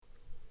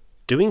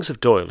Doings of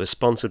Doyle is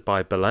sponsored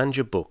by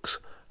Belanger Books,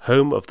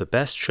 home of the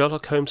best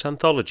Sherlock Holmes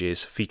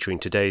anthologies featuring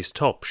today's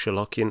top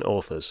Sherlockian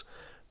authors.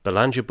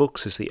 Belanger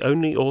Books is the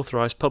only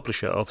authorised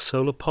publisher of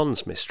Solar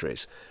Ponds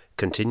mysteries,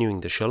 continuing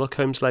the Sherlock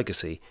Holmes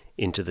legacy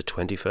into the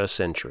 21st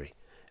century.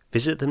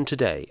 Visit them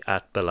today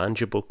at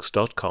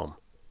belangerbooks.com.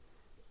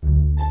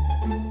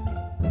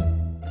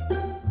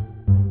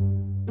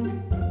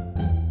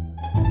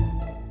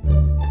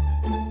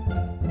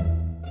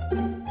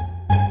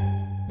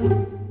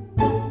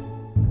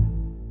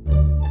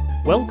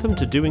 Welcome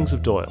to Doings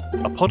of Doyle,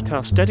 a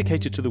podcast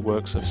dedicated to the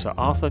works of Sir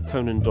Arthur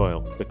Conan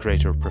Doyle, the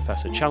creator of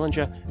Professor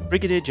Challenger,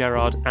 Brigadier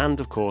Gerard, and,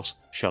 of course,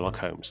 Sherlock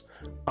Holmes.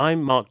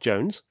 I'm Mark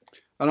Jones.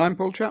 And I'm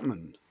Paul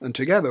Chapman, and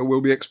together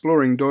we'll be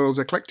exploring Doyle's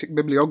eclectic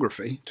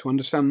bibliography to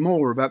understand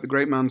more about the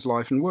great man's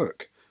life and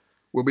work.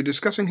 We'll be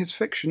discussing his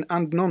fiction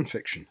and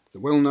non-fiction,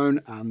 the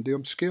well-known and the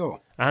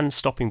obscure. And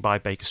stopping by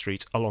Baker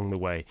Street along the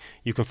way.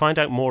 You can find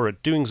out more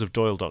at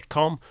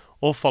doingsofdoyle.com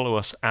or follow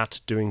us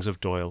at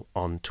doingsofdoyle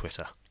on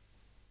Twitter.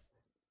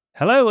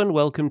 Hello and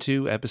welcome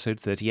to episode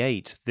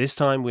 38. This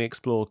time we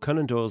explore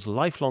Conan Doyle's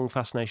lifelong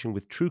fascination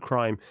with true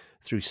crime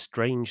through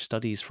strange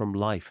studies from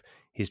life,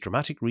 his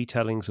dramatic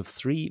retellings of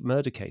 3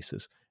 murder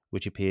cases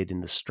which appeared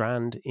in The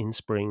Strand in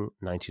spring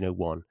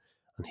 1901.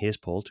 And here's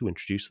Paul to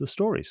introduce the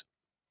stories.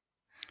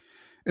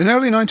 In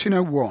early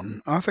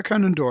 1901, Arthur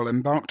Conan Doyle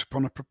embarked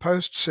upon a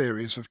proposed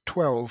series of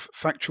 12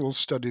 factual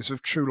studies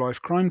of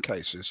true-life crime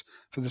cases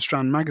for the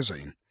Strand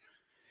magazine.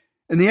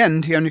 In the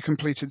end, he only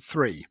completed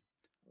 3.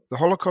 The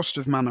Holocaust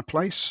of Manor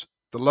Place,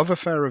 the love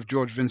affair of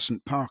George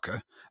Vincent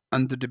Parker,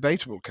 and the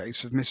debatable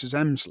case of Mrs.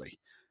 Emslie,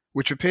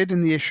 which appeared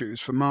in the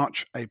issues for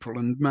March, April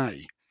and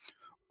May.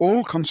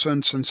 All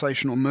concerned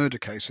sensational murder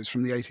cases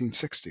from the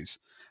 1860s,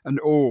 and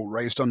all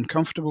raised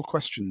uncomfortable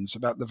questions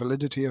about the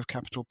validity of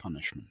capital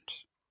punishment.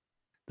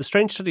 The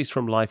strange studies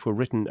from life were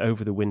written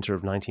over the winter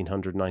of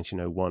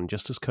 1900-1901,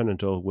 just as Conan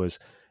Doyle was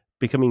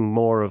becoming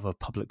more of a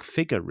public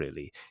figure,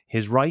 really.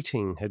 His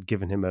writing had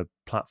given him a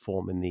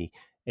platform in the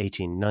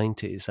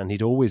 1890s, and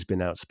he'd always been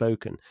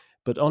outspoken.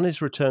 But on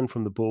his return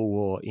from the Boer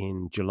War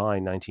in July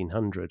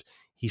 1900,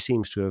 he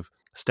seems to have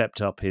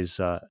stepped up his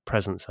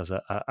presence as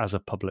a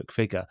public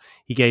figure.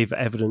 He gave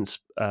evidence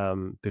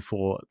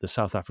before the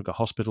South Africa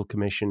Hospital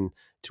Commission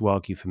to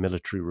argue for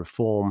military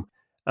reform.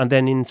 And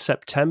then in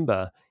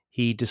September,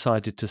 he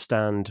decided to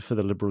stand for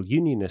the Liberal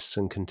Unionists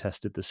and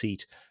contested the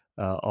seat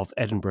of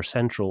Edinburgh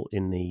Central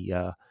in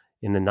the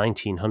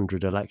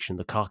 1900 election,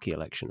 the Khaki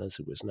election, as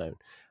it was known.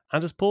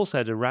 And as Paul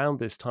said, around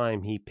this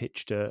time he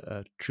pitched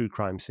a true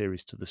crime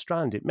series to the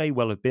Strand. It may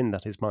well have been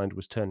that his mind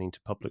was turning to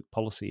public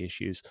policy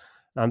issues.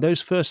 And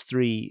those first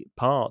 3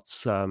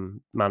 parts,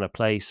 Manor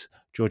Place,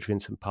 George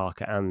Vincent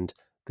Parker, and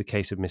the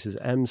case of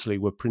Mrs. Emslie,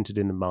 were printed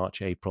in the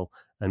March, April,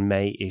 and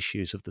May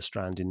issues of the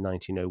Strand in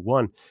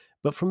 1901.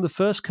 But from the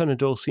first, Conan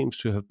Doyle seems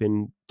to have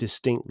been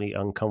distinctly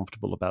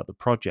uncomfortable about the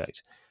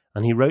project.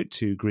 And he wrote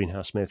to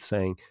Greenhouse Smith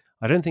saying,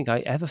 "I don't think I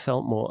ever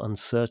felt more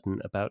uncertain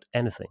about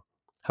anything.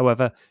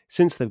 However,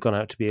 since they've gone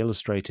out to be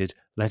illustrated,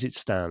 let it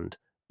stand,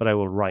 but I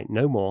will write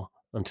no more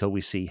until we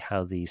see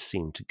how these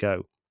seem to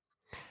go."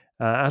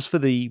 As for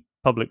the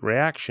public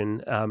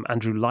reaction,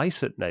 Andrew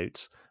Lycett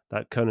notes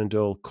that Conan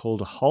Doyle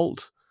called a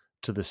halt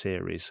to the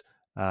series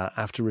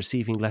after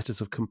receiving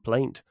letters of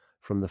complaint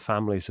from the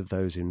families of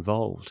those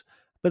involved.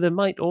 But there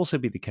might also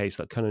be the case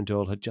that Conan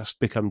Doyle had just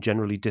become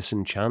generally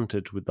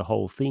disenchanted with the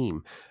whole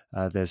theme.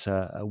 There's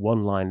a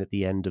one line at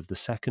the end of the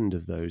second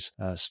of those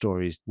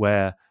stories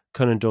where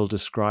Conan Doyle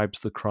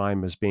describes the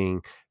crime as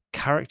being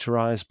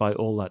characterized by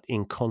all that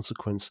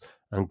inconsequence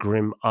and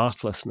grim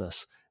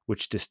artlessness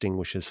which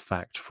distinguishes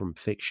fact from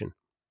fiction.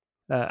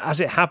 As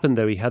it happened,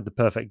 though, he had the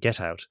perfect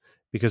get-out,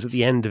 because at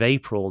the end of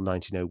April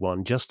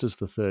 1901, just as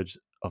the third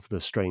of the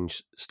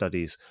strange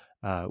studies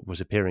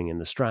was appearing in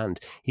the Strand,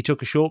 he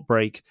took a short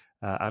break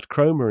at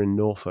Cromer in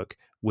Norfolk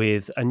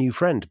with a new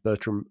friend,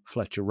 Bertram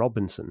Fletcher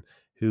Robinson,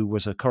 who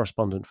was a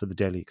correspondent for the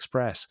Daily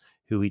Express,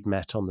 who he'd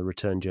met on the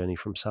return journey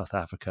from South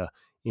Africa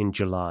in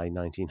July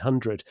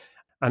 1900.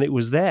 And it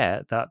was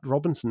there that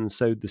Robinson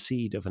sowed the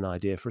seed of an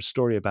idea for a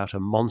story about a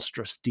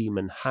monstrous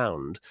demon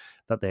hound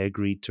that they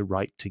agreed to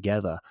write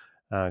together.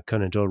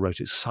 Conan Doyle wrote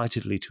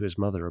excitedly to his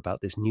mother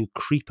about this new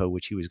creeper,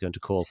 which he was going to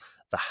call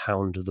the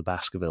Hound of the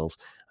Baskervilles,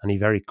 and he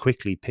very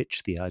quickly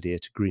pitched the idea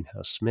to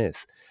Greenhouse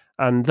Smith.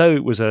 And though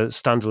it was a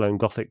standalone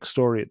Gothic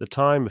story at the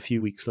time, a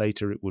few weeks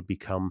later it would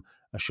become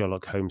a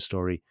Sherlock Holmes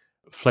story.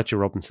 Fletcher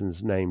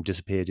Robinson's name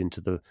disappeared into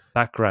the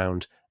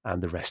background,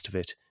 and the rest of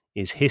it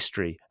is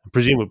history. And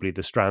presumably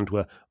the Strand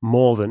were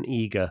more than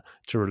eager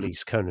to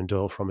release Conan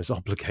Doyle from his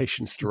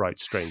obligations to write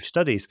strange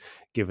studies,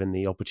 given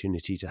the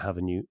opportunity to have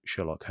a new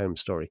Sherlock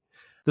Holmes story.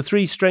 The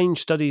 3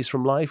 strange studies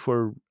from life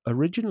were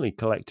originally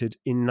collected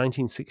in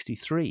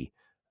 1963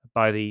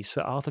 by the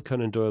Sir Arthur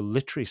Conan Doyle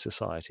Literary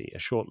Society, a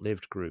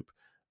short-lived group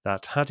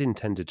that had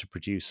intended to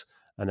produce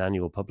an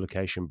annual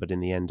publication, but in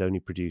the end only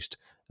produced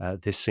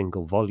this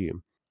single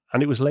volume.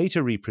 And it was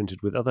later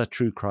reprinted with other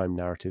true crime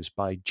narratives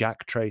by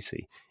Jack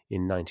Tracy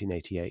in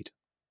 1988.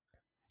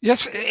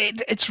 Yes,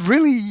 it's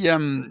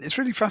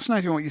really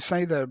fascinating what you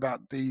say there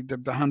about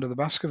the Hand of the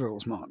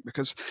Baskervilles, Mark,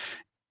 because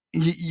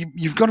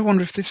you've got to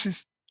wonder if this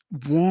is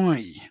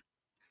why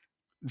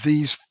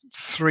these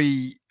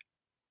three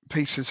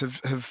pieces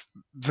have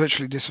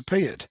virtually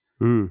disappeared.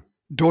 Mm.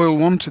 Doyle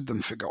wanted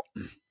them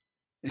forgotten,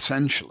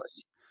 essentially.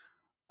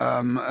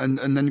 And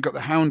then you've got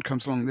The Hound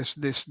comes along,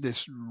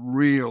 this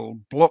real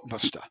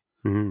blockbuster.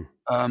 Mm.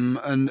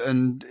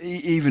 And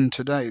even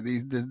today,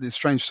 the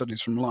strange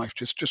studies from life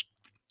just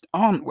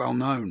aren't well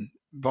known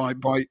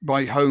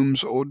by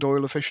Holmes or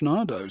Doyle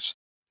aficionados.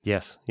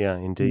 Yes, yeah,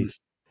 indeed.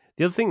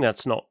 The other thing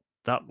that's not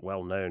that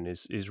well known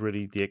is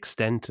really the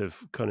extent of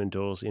Conan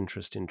Doyle's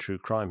interest in true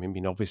crime. I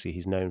mean, obviously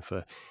he's known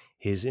for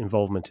his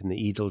involvement in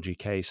the Edulji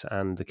case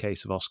and the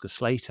case of Oscar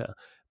Slater,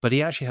 but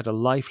he actually had a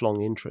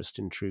lifelong interest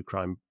in true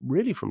crime,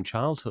 really from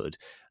childhood.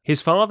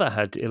 His father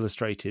had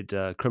illustrated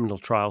criminal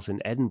trials in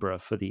Edinburgh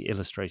for the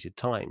Illustrated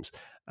Times,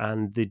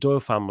 and the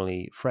Doyle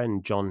family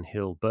friend John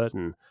Hill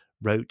Burton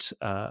wrote,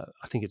 I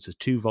think it's a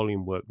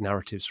 2-volume work,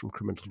 Narratives from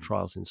Criminal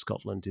Trials in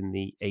Scotland in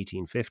the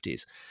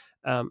 1850s.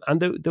 And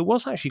there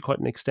was actually quite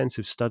an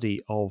extensive study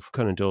of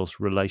Conan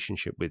Doyle's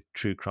relationship with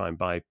true crime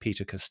by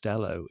Peter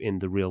Costello in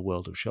The Real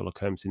World of Sherlock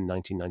Holmes in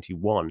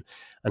 1991.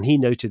 And he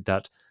noted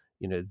that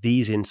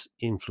these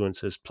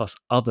influences plus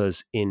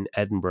others in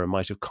Edinburgh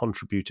might have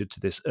contributed to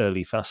this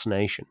early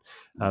fascination.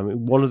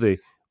 One of the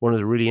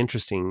really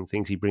interesting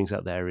things he brings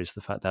out there is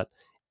the fact that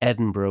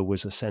Edinburgh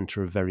was a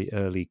centre of very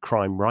early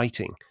crime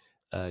writing.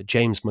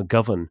 James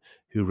McGovern,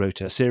 who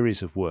wrote a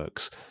series of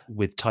works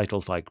with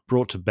titles like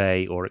Brought to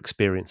Bay or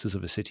Experiences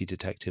of a City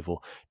Detective or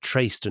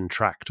Traced and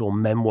Tracked or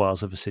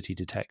Memoirs of a City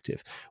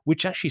Detective,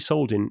 which actually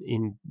sold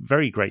in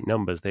very great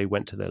numbers. They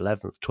went to the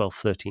 11th,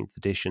 12th, 13th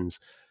editions.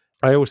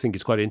 I always think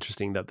it's quite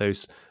interesting that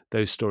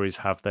those stories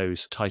have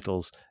those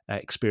titles,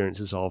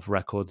 experiences of,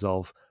 records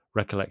of,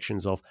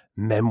 recollections of,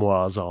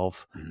 memoirs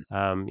of.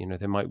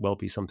 There might well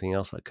be something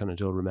else that Conan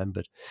Doyle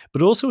remembered.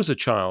 But also as a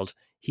child,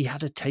 he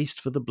had a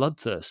taste for the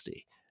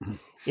bloodthirsty.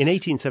 In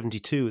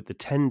 1872, at the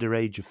tender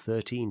age of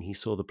 13, he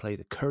saw the play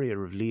The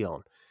Courier of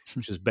Leon,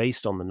 which was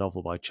based on the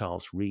novel by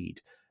Charles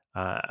Reade,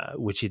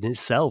 which in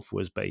itself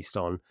was based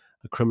on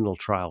a criminal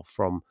trial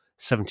from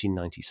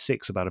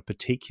 1796 about a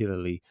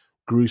particularly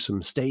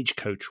gruesome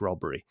stagecoach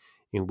robbery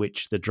in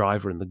which the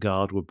driver and the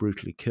guard were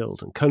brutally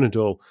killed. And Conan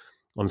Doyle,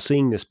 on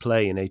seeing this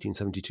play in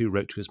 1872,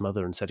 wrote to his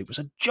mother and said it was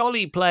a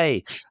jolly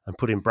play, and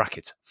put in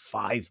brackets,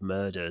 5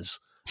 murders.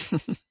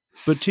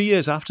 But 2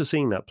 years after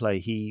seeing that play,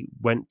 he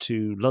went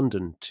to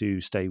London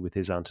to stay with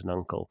his aunt and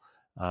uncle.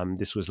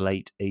 This was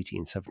late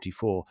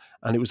 1874,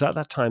 and it was at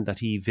that time that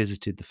he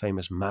visited the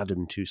famous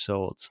Madame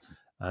Tussauds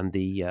and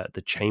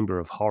the Chamber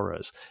of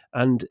Horrors.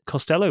 And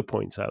Costello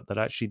points out that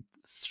actually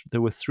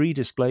there were 3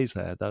 displays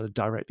there that are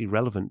directly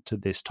relevant to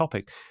this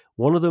topic.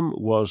 One of them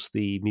was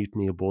the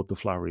mutiny aboard the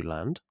Flowery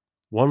Land.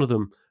 One of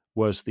them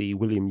was the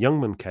William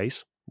Youngman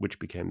case, which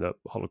became the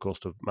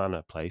Holocaust of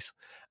Manor place.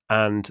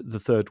 And the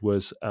third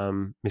was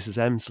Mrs.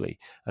 Emsley.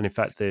 And in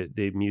fact,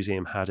 the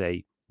museum had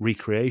a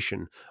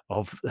recreation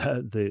of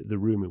the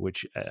room in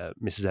which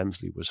Mrs.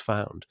 Emsley was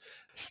found.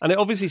 And it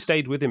obviously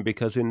stayed with him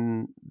because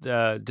in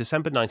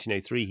December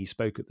 1903, he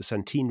spoke at the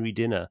centenary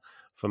dinner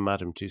for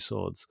Madame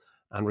Tussauds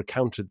and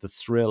recounted the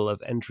thrill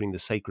of entering the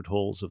sacred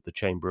halls of the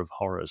Chamber of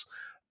Horrors.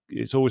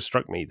 It's always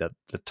struck me that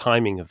the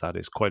timing of that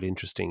is quite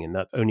interesting in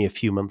that only a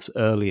few months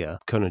earlier,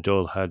 Conan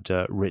Doyle had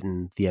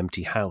written The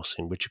Empty House,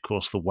 in which, of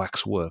course, the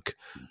waxwork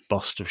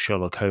bust of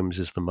Sherlock Holmes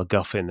is the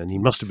MacGuffin, and he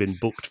must have been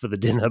booked for the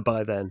dinner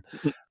by then.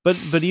 But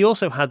he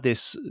also had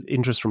this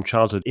interest from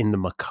childhood in the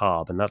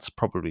macabre, and that's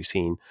probably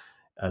seen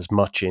as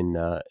much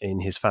in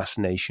his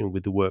fascination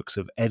with the works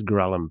of Edgar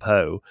Allan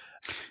Poe.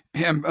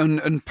 Yeah,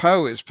 and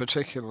Poe is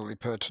particularly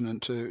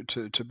pertinent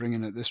to bring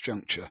in at this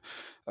juncture.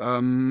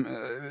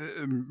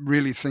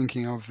 Really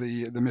thinking of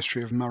the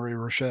Mystery of Marie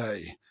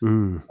Roget,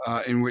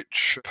 in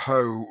which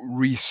Poe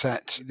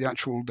reset the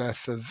actual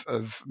death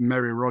of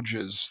Mary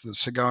Rogers, the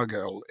cigar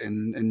girl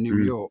in New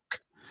York.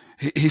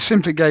 He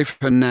simply gave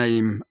her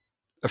name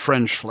a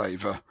French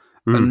flavour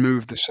and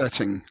moved the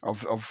setting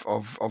of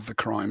the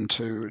crime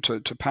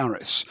to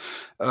Paris,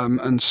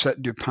 and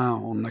set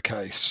Dupin on the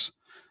case.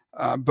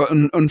 But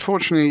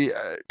unfortunately,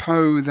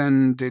 Poe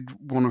then did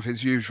one of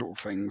his usual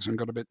things and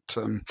got a bit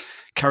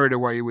carried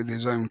away with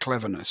his own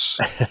cleverness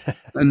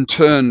and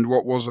turned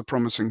what was a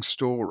promising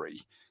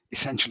story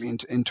essentially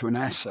into an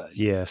essay.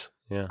 Yes,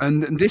 yeah.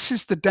 And this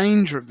is the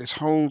danger of this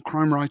whole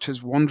crime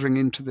writers wandering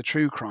into the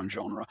true crime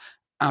genre,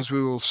 as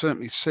we will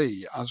certainly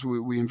see as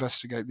we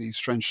investigate these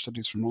strange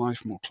studies from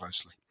life more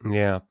closely.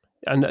 Yeah.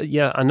 And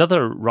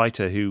another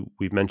writer who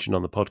we've mentioned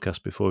on the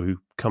podcast before who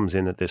comes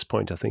in at this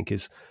point, I think,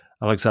 is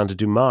Alexander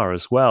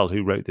Dumas as well,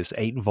 who wrote this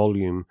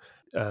 8-volume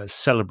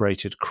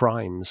Celebrated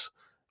Crimes,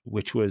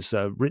 which was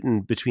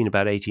written between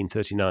about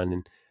 1839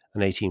 and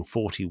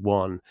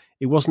 1841.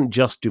 It wasn't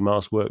just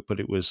Dumas' work,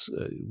 but it was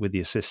with the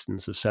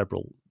assistance of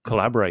several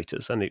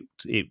collaborators, and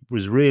it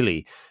was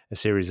really a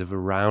series of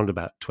around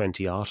about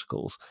 20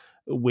 articles,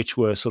 which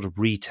were sort of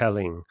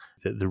retelling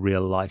the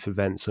real life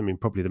events. I mean,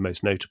 probably the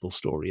most notable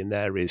story in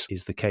there is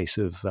the case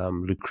of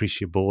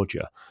Lucretia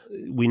Borgia.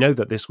 We know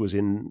that this was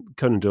in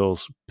Conan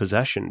Doyle's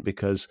possession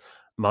because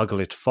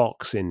Margaret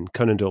Fox in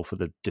Conan Doyle for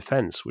the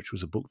Defense, which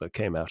was a book that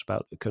came out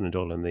about Conan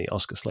Doyle and the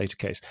Oscar Slater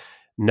case,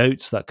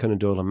 notes that Conan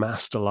Doyle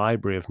amassed a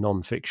library of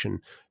non-fiction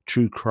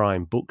true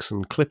crime books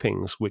and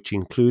clippings, which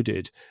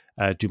included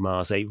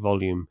Dumas'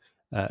 8-volume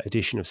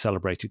edition of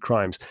Celebrated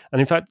Crimes.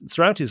 And in fact,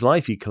 throughout his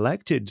life, he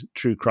collected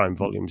true crime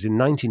volumes. In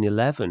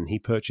 1911, he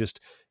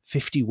purchased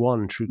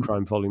 51 true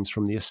crime volumes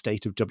from the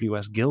estate of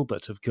W.S.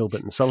 Gilbert of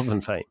Gilbert and Sullivan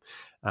fame.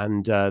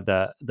 And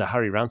the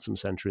Harry Ransom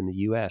Center in the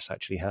US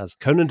actually has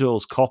Conan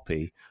Doyle's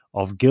copy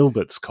of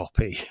Gilbert's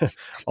copy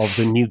of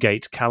the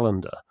Newgate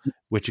Calendar,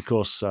 which, of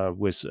course,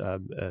 was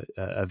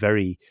a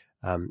very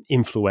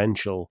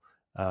influential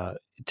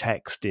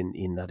text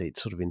in that it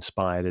sort of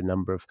inspired a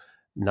number of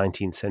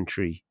 19th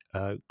century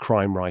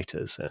crime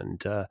writers.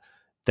 And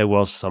there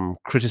was some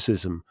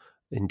criticism,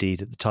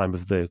 indeed, at the time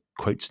of the,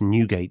 quotes,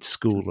 Newgate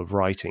School of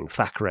Writing.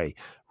 Thackeray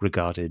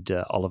regarded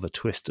Oliver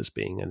Twist as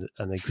being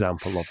an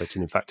example of it.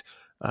 And in fact,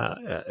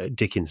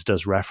 Dickens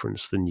does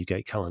reference the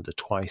Newgate Calendar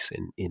twice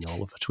in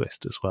Oliver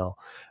Twist as well.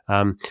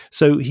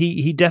 So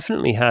he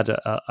definitely had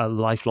a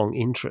lifelong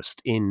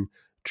interest in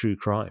true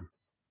crime.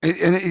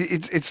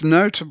 It's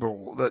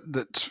notable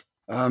that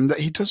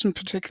he doesn't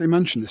particularly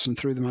mention this in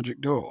Through the Magic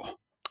Door.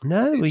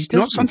 No, it's he doesn't.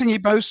 Not something he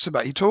boasts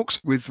about. He talks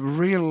with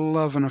real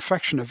love and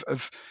affection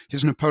of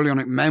his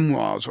Napoleonic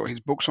memoirs or his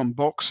books on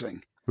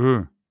boxing.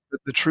 Mm. But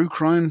the true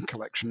crime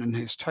collection and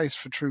his taste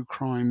for true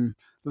crime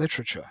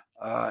literature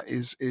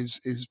is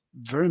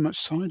very much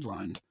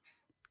sidelined.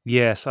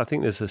 Yes, I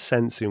think there's a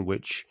sense in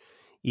which,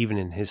 even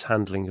in his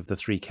handling of the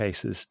 3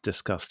 cases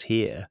discussed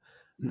here,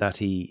 that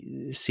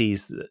he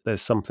sees that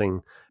there's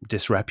something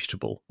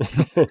disreputable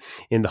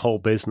in the whole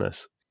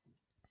business.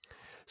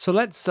 So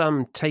let's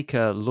take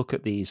a look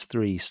at these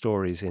 3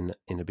 stories in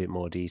a bit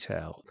more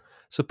detail.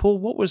 So, Paul,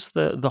 what was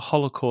the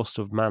Holocaust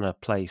of Manor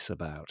Place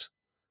about?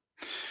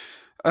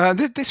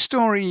 This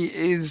story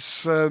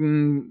is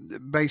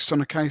based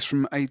on a case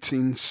from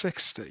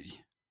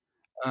 1860.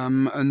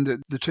 And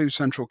the 2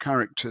 central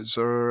characters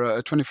are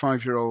a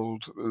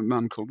 25-year-old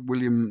man called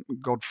William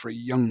Godfrey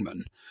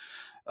Youngman,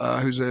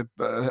 who's a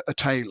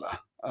tailor,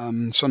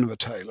 son of a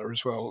tailor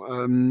as well.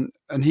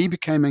 And he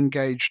became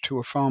engaged to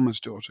a farmer's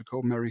daughter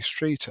called Mary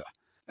Streeter.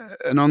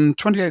 And on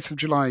 28th of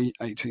July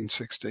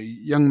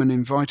 1860, Youngman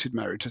invited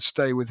Mary to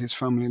stay with his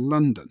family in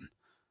London.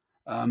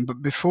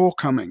 But before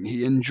coming,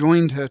 he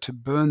enjoined her to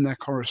burn their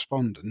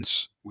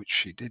correspondence, which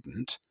she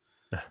didn't.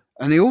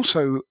 And he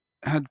also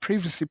had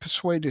previously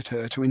persuaded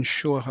her to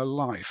insure her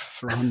life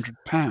for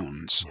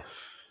 £100.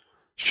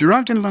 She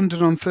arrived in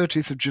London on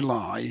 30th of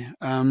July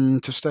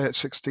to stay at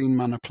 16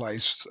 Manor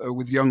Place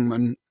with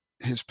Youngman,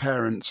 his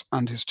parents,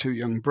 and his 2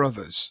 young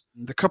brothers.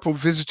 The couple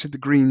visited the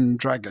Green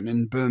Dragon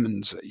in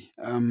Bermondsey,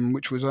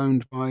 which was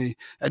owned by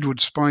Edward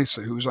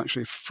Spicer, who was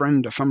actually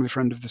a family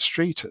friend of the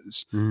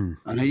Streeters.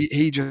 And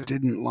he just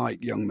didn't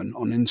like Youngman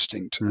on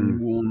instinct and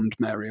warned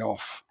Mary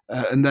off.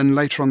 And then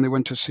later on, they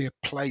went to see a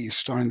play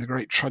starring the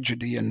great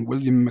tragedian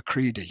William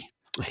Macready.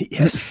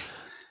 Yes.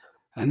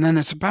 And then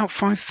at about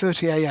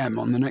 5:30 a.m.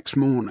 on the next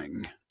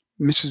morning,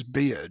 Mrs.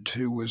 Beard,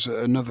 who was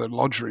another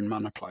lodger in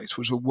Manor Place,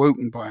 was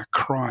awoken by a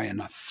cry and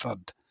a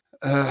thud.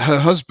 Her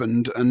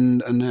husband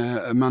and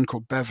a man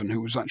called Bevan, who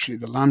was actually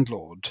the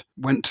landlord,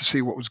 went to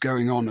see what was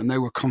going on, and they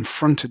were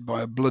confronted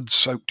by a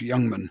blood-soaked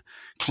Youngman,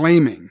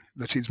 claiming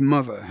that his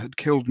mother had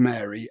killed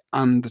Mary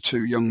and the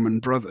 2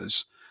 Youngman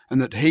brothers,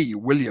 and that he,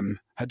 William,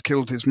 had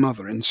killed his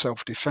mother in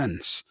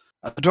self-defence.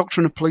 A doctor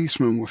and a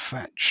policeman were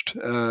fetched,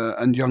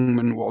 and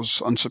Youngman was,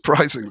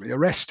 unsurprisingly,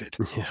 arrested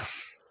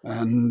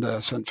and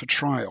sent for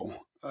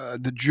trial.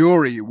 The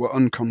jury were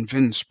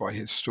unconvinced by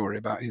his story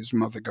about his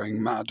mother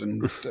going mad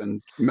and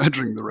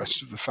murdering the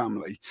rest of the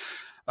family.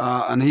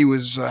 And he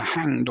was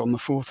hanged on the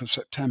 4th of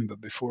September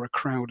before a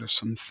crowd of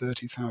some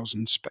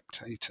 30,000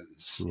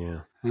 spectators.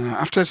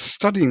 After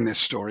studying this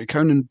story,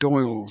 Conan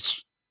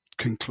Doyle's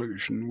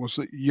conclusion was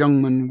that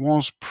Youngman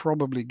was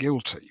probably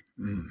guilty,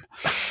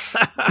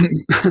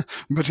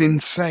 but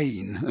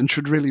insane, and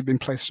should really have been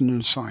placed in an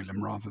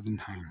asylum rather than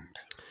hanged.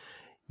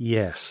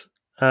 Yes.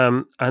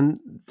 And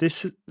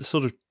this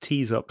sort of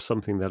tees up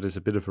something that is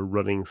a bit of a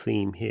running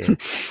theme here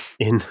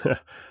in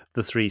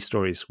the 3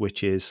 stories,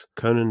 which is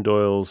Conan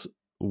Doyle's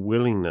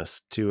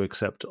willingness to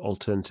accept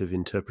alternative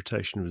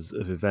interpretations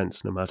of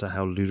events, no matter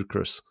how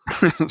ludicrous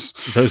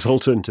those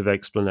alternative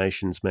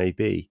explanations may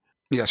be.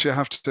 Yes, you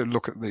have to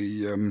look at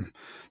the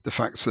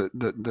facts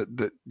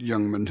that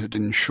Youngman had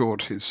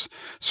insured his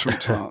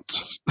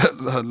sweetheart's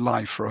her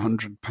life for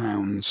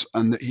 £100,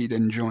 and that he'd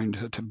enjoined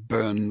her to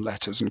burn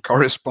letters and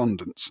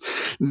correspondence.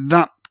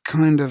 That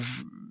kind of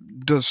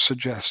does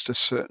suggest a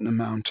certain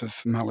amount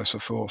of malice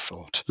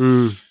aforethought.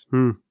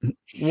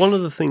 One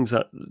of the things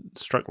that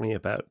struck me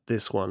about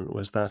this one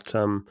was that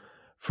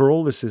for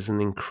all this is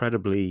an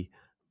incredibly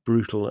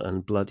brutal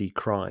and bloody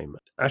crime,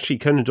 actually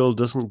Conan Doyle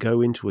doesn't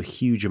go into a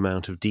huge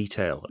amount of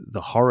detail.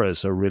 The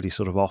horrors are really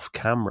sort of off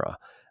camera,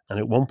 And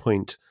at one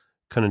point,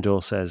 Conan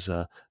Doyle says,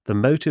 the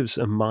motives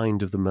and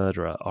mind of the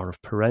murderer are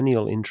of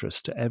perennial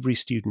interest to every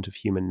student of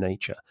human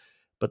nature,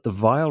 but the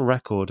vile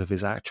record of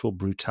his actual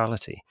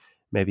brutality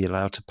may be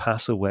allowed to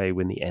pass away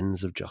when the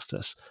ends of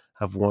justice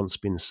have once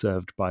been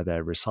served by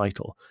their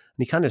recital.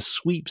 And he kind of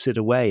sweeps it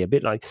away a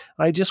bit like,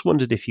 I just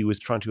wondered if he was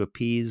trying to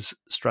appease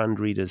Strand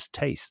readers'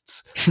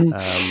 tastes,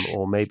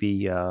 or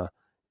maybe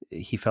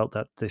he felt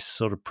that this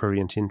sort of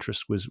prurient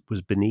interest was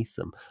beneath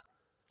them.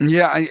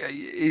 Yeah,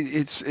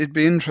 it'd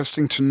be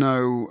interesting to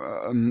know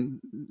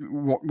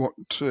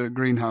what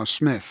Greenhouse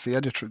Smith, the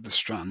editor of the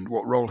Strand,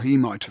 what role he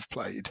might have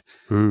played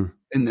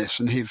in this,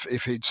 and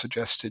if he'd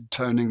suggested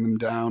toning them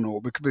down, or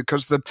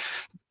because the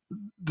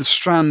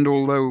Strand,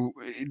 although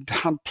it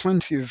had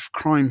plenty of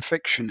crime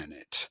fiction in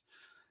it,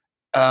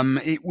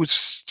 it was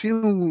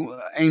still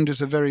aimed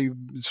at a very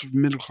sort of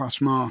middle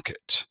class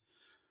market.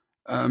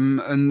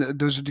 And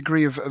there's a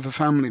degree of a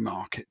family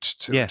market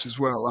to it as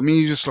well. I mean,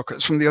 you just look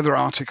at some of the other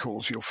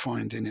articles you'll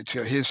find in it.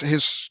 You know,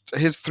 here's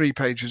 3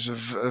 pages of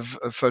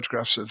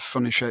photographs of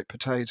funny shaped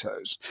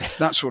potatoes,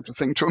 that sort of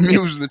thing, to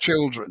amuse the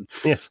children.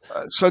 Yes.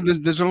 So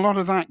there's a lot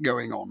of that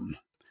going on.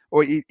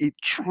 Or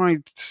it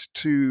tried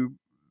to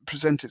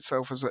present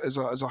itself as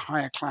a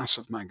higher class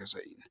of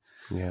magazine.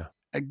 Yeah.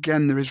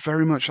 Again, there is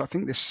very much, I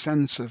think, this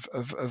sense of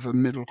a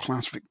middle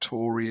class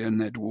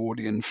Victorian,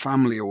 Edwardian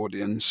family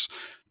audience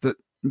that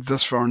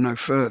thus far no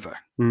further.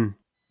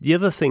 The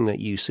other thing that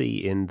you see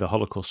in The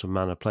Holocaust of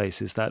Manor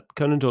Place is that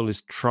Conan Doyle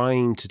is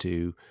trying to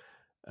do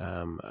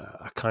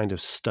a kind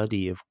of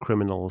study of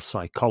criminal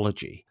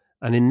psychology.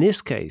 And in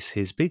this case,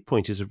 his big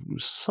point is a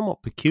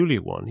somewhat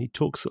peculiar one. He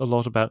talks a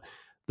lot about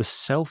the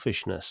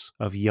selfishness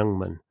of young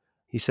men.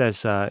 He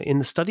says, in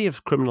the study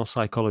of criminal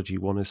psychology,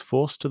 one is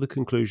forced to the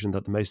conclusion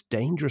that the most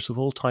dangerous of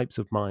all types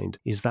of mind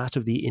is that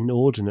of the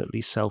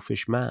inordinately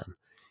selfish man.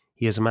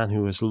 He is a man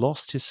who has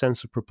lost his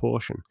sense of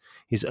proportion.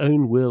 His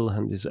own will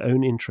and his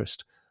own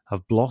interest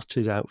have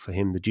blotted out for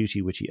him the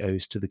duty which he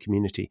owes to the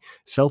community.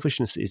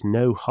 Selfishness is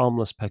no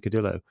harmless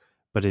peccadillo,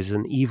 but is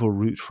an evil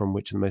root from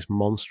which the most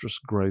monstrous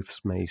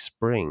growths may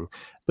spring.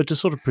 But to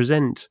sort of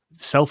present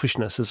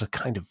selfishness as a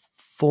kind of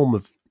form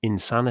of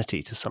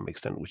insanity to some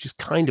extent, which is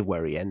kind of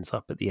where he ends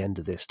up at the end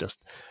of this, just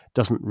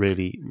doesn't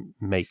really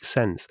make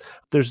sense.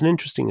 There's an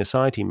interesting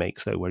aside he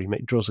makes, though, where he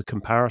draws a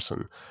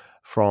comparison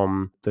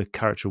from the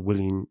character of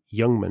William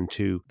Youngman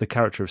to the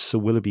character of Sir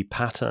Willoughby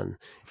Patterne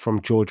from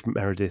George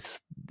Meredith's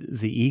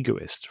The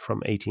Egoist from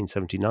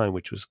 1879,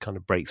 which was a kind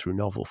of breakthrough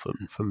novel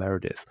for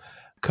Meredith.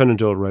 Conan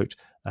Doyle wrote,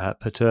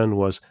 Patterne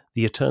was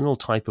the eternal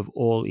type of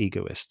all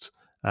egoists,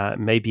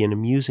 may be an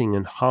amusing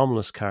and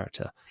harmless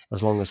character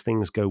as long as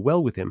things go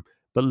well with him,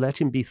 but let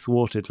him be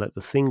thwarted, let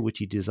the thing which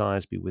he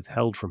desires be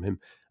withheld from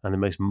him, and the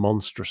most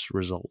monstrous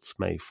results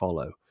may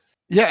follow.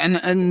 Yeah,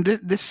 and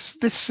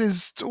this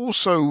is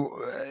also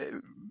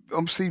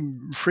obviously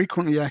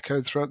frequently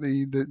echoed throughout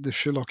the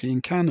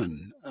Sherlockian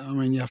canon. I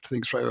mean, you have to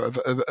think straight of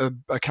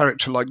a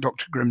character like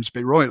Dr.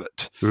 Grimsby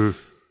Roylott, who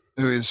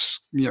is,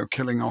 you know,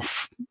 killing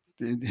off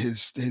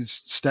his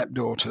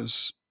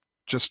stepdaughters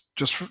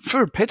just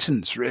for a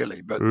pittance,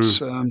 really. But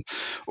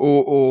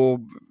or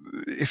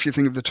if you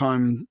think of the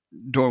time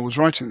Doyle was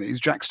writing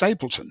these, Jack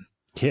Stapleton,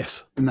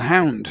 yes, and the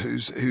Hound,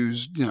 who's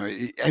you know,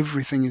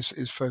 everything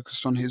is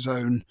focused on his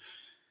own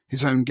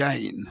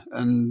gain,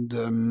 and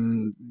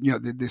you know,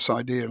 this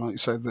idea, like you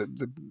say,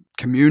 the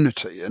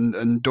community,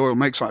 and Doyle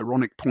makes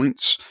ironic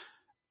points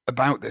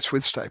about this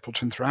with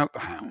Stapleton throughout the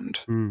Hound,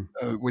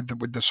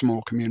 with the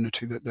small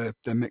community that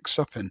they're mixed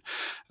up in,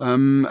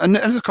 and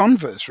the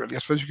converse, really, I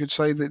suppose you could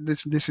say that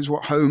this is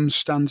what Holmes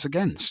stands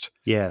against.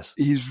 Yes,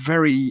 he's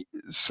very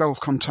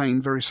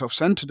self-contained, very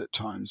self-centered at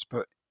times,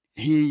 but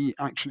he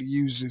actually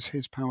uses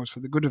his powers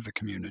for the good of the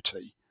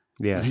community.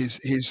 Yes,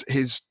 and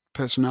his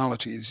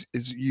personality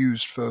is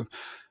used for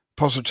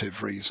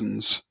positive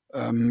reasons.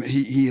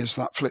 He is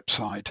that flip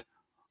side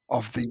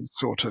of these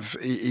sort of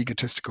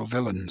egotistical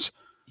villains.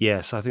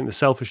 Yes, I think the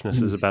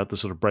selfishness is about the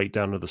sort of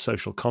breakdown of the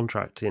social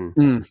contract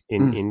in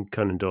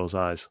Conan Doyle's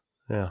eyes.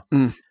 Yeah.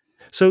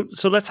 So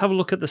let's have a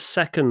look at the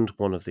second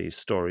one of these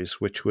stories,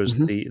 which was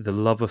the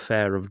love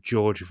affair of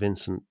George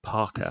Vincent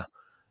Parker.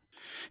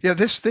 Yeah,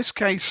 this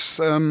case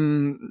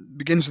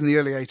begins in the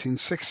early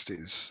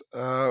 1860s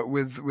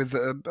with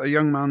a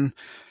young man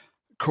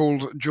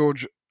called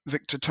George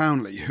Victor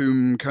Townley,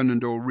 whom Conan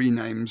Doyle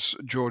renames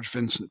George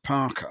Vincent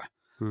Parker.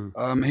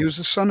 He was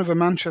the son of a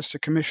Manchester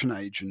commission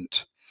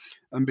agent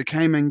and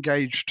became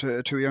engaged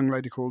to a young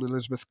lady called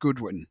Elizabeth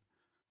Goodwin,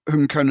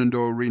 whom Conan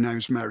Doyle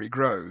renames Mary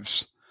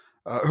Groves,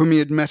 whom he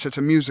had met at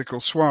a musical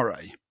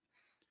soiree.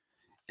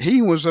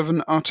 He was of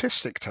an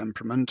artistic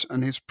temperament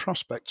and his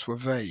prospects were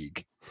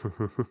vague.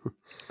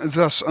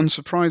 Thus,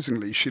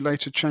 unsurprisingly, she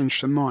later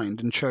changed her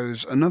mind and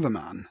chose another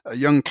man, a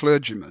young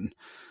clergyman,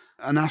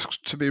 and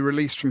asked to be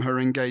released from her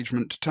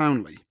engagement to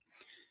Townley.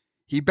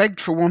 He begged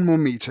for one more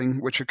meeting,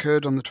 which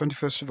occurred on the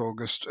 21st of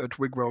August at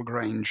Wigwell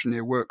Grange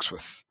near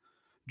Wirksworth,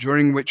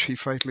 during which he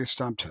fatally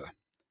stabbed her.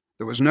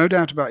 There was no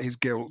doubt about his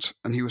guilt,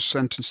 and he was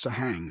sentenced to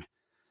hang.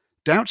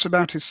 Doubts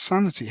about his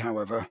sanity,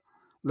 however,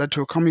 led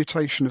to a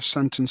commutation of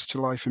sentence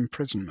to life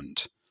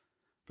imprisonment.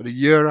 But a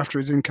year after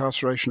his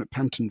incarceration at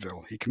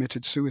Pentonville, he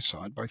committed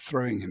suicide by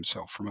throwing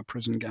himself from a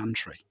prison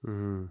gantry.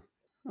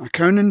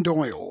 Conan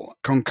Doyle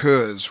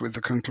concurs with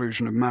the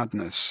conclusion of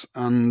madness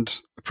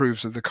and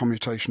approves of the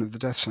commutation of the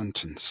death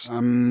sentence.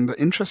 But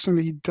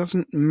interestingly, he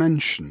doesn't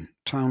mention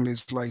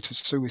Townley's later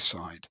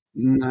suicide.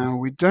 Now,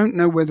 we don't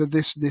know whether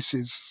this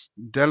is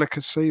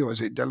delicacy, or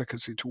is it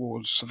delicacy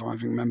towards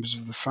surviving members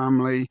of the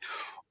family,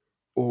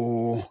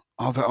 or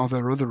are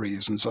there other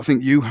reasons? I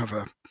think you have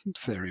a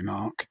theory,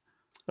 Mark.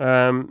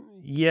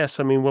 Yes,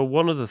 I mean, well,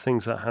 one of the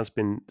things that has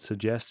been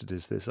suggested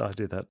is this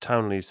idea that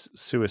Townley's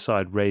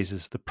suicide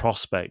raises the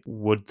prospect,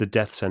 would the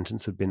death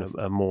sentence have been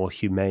a more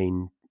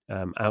humane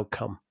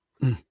outcome?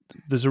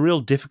 There's a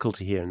real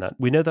difficulty here in that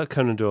we know that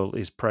Conan Doyle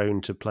is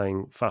prone to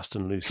playing fast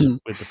and loose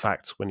with the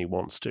facts when he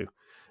wants to.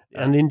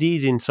 And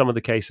indeed, in some of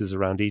the cases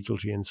around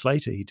Eagletree and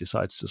Slater, he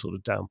decides to sort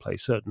of downplay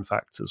certain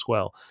facts as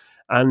well.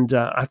 And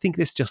I think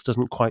this just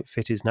doesn't quite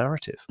fit his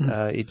narrative.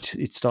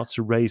 It starts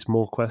to raise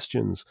more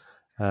questions.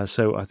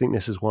 So I think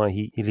this is why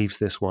he leaves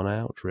this one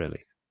out,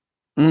 really.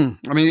 I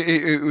mean,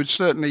 it would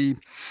certainly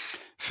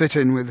fit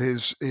in with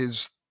his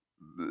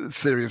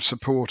theory of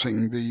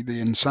supporting the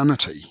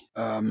insanity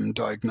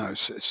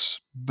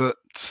diagnosis, but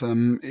it's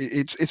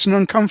an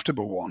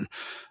uncomfortable one.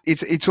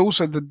 It's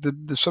also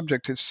the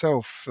subject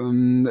itself,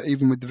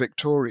 even with the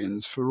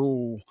Victorians, for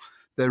all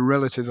their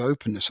relative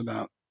openness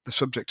about the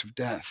subject of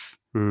death.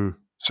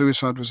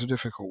 Suicide was a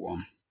difficult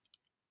one.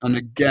 And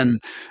again,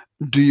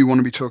 do you want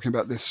to be talking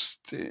about this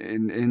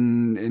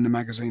in a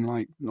magazine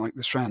like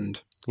The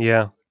Strand?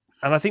 Yeah.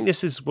 And I think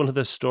this is one of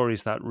the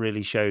stories that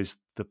really shows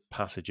the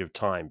passage of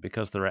time,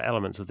 because there are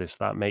elements of this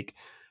that make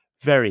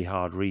very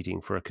hard reading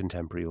for a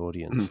contemporary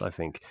audience, I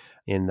think,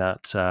 in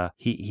that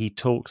he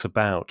talks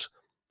about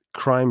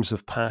crimes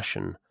of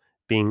passion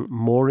being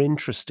more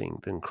interesting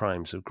than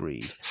crimes of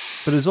greed,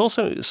 but is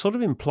also sort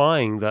of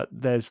implying that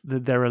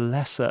they're a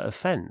lesser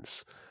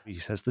offence. He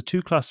says the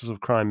two classes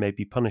of crime may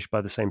be punished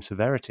by the same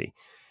severity,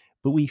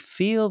 but we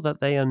feel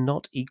that they are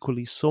not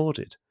equally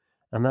sordid,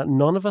 and that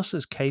none of us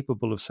is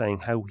capable of saying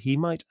how he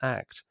might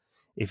act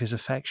if his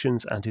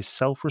affections and his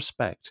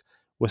self-respect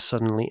were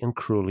suddenly and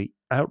cruelly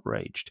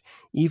outraged.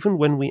 Even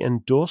when we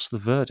endorse the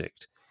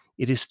verdict,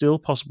 it is still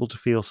possible to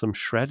feel some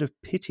shred of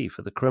pity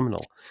for the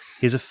criminal.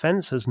 His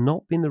offence has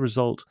not been the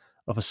result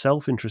of a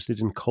self-interested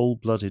and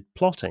cold-blooded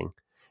plotting,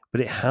 but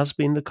it has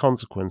been the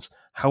consequence,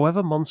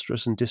 however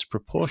monstrous and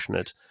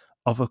disproportionate,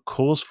 of a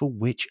cause for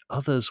which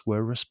others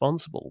were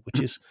responsible,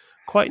 which is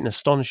quite an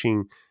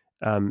astonishing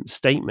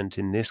statement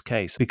in this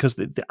case, because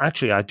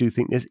actually I do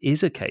think this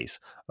is a case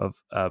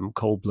of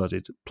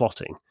cold-blooded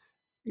plotting.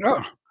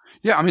 Oh,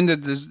 yeah. I mean,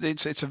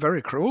 it's a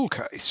very cruel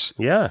case.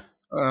 Yeah.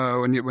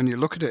 When you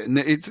look at it, and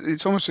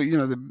it's almost,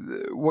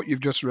 what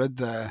you've just read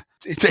there.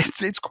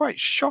 It's quite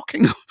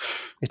shocking.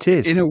 It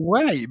is, in a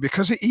way,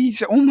 because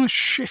he's almost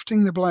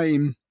shifting the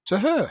blame to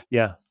her.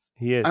 Yeah,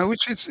 he is.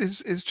 Which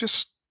is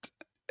just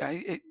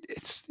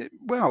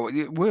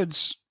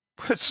words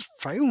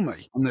fail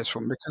me on this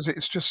one, because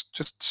it's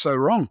just so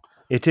wrong.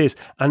 It is.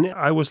 And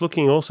I was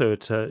looking also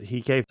at,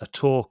 he gave a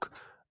talk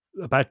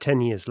about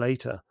 10 years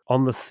later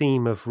on the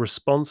theme of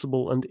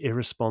responsible and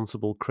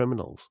irresponsible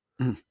criminals.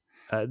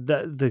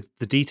 The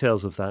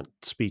details of that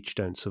speech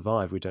don't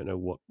survive. We don't know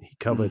what he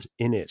covered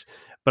in it.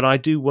 But I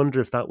do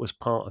wonder if that was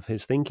part of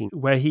his thinking,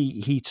 where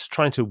he's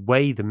trying to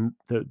weigh the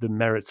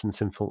merits and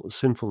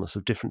sinfulness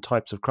of different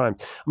types of crime.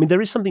 I mean,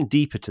 there is something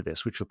deeper to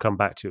this, which we'll come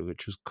back to,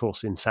 which is, of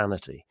course,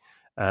 insanity.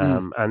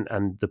 And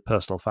the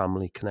personal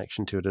family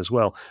connection to it as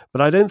well.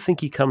 But I don't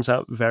think he comes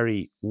out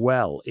very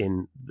well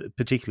in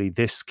particularly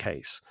this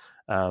case,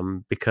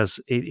 because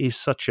it is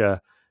such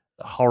a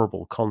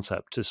horrible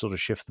concept to sort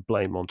of shift the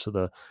blame onto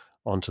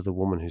the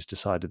woman who's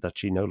decided that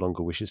she no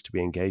longer wishes to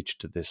be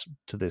engaged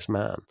to this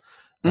man.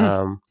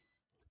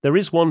 There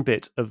is one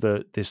bit of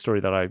this story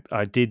that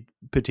I did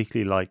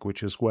particularly like,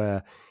 which is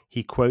where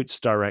he quotes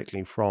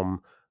directly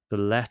from the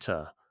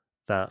letter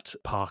that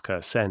Parker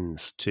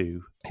sends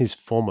to his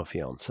former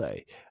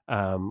fiancée,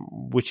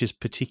 which is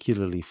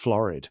particularly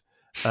florid.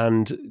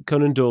 And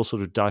Conan Doyle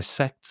sort of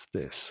dissects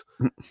this,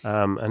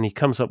 and he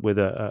comes up with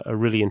a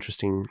really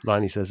interesting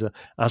line. He says,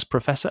 as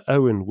Professor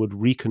Owen would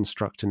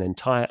reconstruct an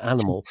entire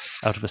animal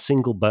out of a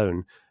single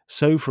bone,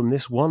 so from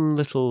this one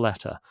little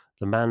letter,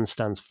 the man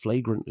stands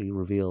flagrantly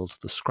revealed,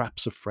 the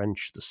scraps of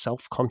French, the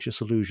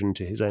self-conscious allusion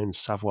to his own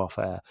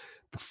savoir-faire,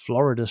 the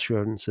florid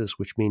assurances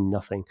which mean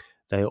nothing.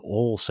 They are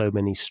all so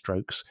many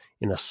strokes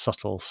in a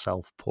subtle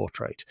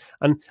self-portrait.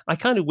 And I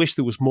kind of wish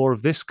there was more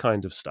of this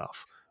kind of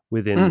stuff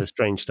within the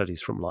Strange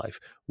Studies from Life,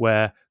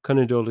 where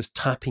Conan Doyle is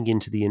tapping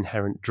into the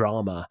inherent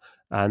drama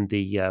and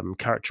the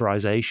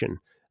characterization.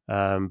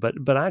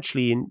 But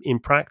actually, in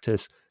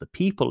practice, the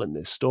people in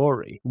this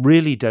story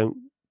really don't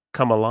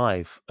come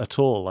alive at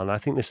all. And I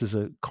think this is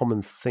a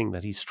common thing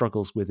that he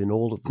struggles with in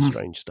all of the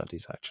Strange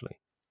Studies, actually.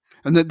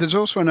 And there's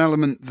also an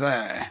element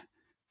there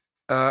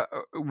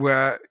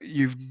where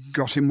you've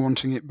got him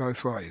wanting it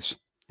both ways.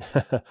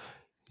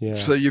 Yeah.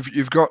 So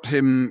you've got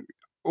him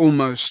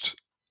almost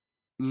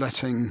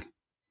letting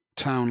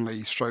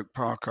Townley /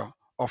 Parker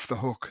off the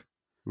hook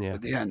Yeah.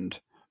 at the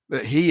end.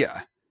 But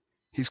here,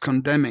 he's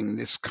condemning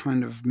this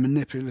kind of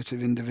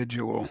manipulative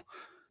individual.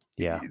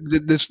 Yeah.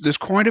 There's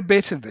quite a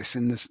bit of this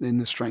in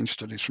the Strange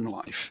Studies from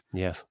Life.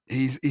 Yes.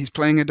 He's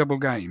playing a double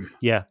game.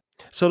 Yeah.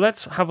 So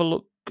let's have a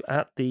look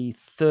at the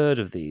third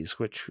of these,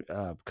 which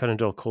Conan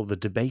Doyle called The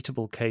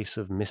Debatable Case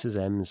of Mrs.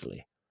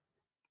 Emslie.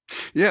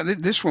 Yeah,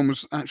 this one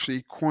was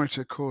actually quite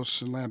a cause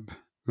célèbre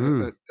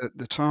at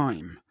the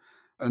time.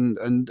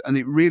 And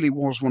it really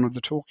was one of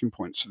the talking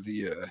points of the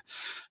year,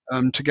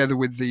 together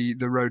with the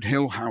Road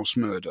Hill House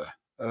murder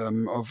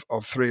of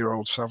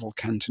 3-year-old Savile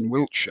Kent in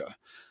Wiltshire.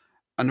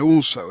 And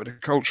also, at a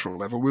cultural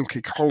level,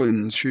 Wilkie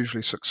Collins'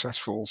 hugely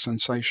successful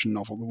sensation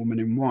novel, The Woman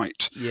in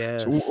White.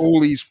 Yes. So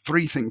all these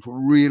three things were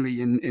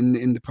really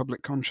in the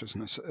public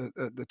consciousness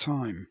at the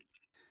time.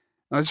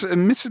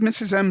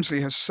 Mrs.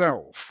 Emslie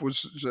herself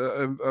was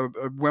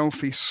a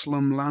wealthy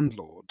slum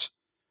landlord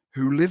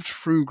who lived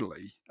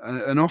frugally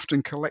and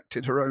often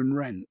collected her own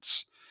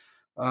rents.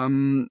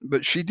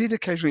 But she did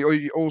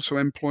occasionally also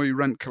employ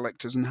rent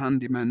collectors and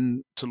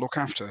handymen to look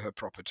after her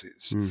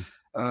properties.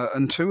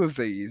 And two of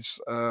these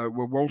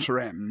were Walter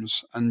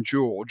Ems and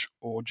George,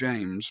 or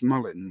James,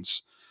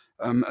 Mullins.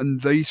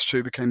 And these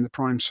two became the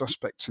prime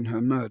suspects in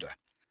her murder.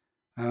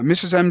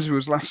 Mrs. Emslie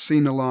was last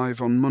seen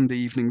alive on Monday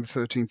evening, the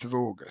 13th of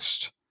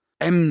August.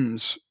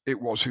 Ems it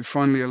was who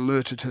finally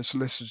alerted her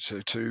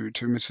solicitor to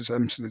Mrs.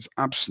 Emslie's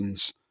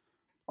absence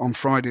on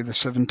Friday, the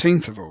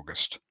 17th of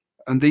August.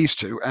 And these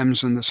two,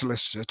 Ems and the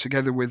solicitor,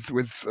 together with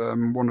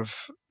one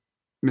of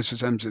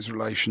Mrs. Emslie's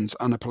relations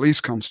and a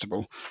police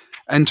constable,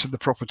 entered the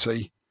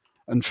property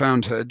and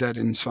found her dead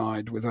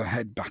inside with her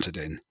head battered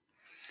in.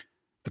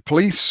 The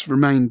police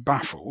remained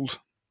baffled.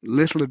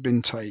 Little had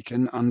been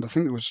taken, and I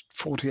think there was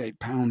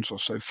 £48 or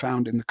so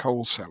found in the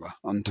coal cellar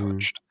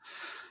untouched.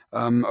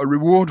 A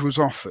reward was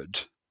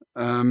offered,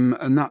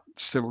 and that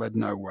still led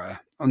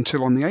nowhere,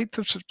 until on the 8th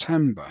of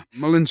September,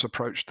 Mullins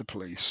approached the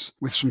police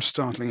with some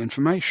startling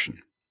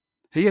information.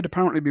 He had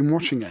apparently been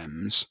watching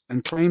Ems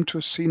and claimed to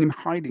have seen him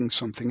hiding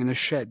something in a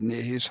shed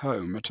near his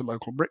home at a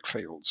local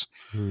brickfields.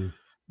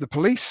 The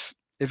police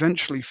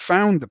eventually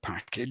found the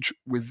package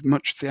with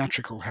much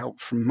theatrical help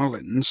from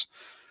Mullins,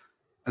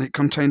 and it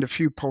contained a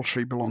few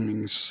paltry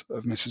belongings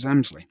of Mrs.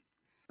 Emslie.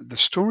 The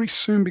story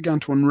soon began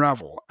to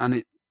unravel, and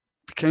it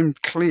became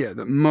clear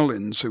that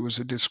Mullins, who was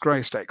a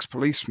disgraced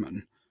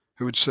ex-policeman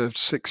who had served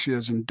 6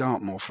 years in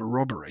Dartmoor for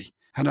robbery,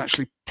 had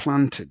actually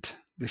planted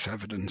this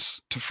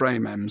evidence to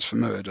frame Ems for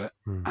murder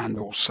and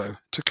also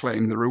to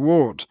claim the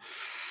reward.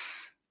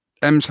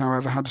 Ems,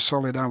 however, had a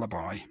solid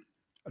alibi,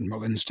 and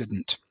Mullins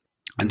didn't.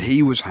 And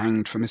he was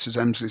hanged for Mrs.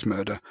 Emslie's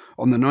murder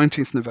on the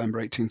 19th November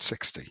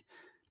 1860,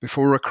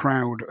 before a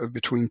crowd of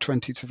between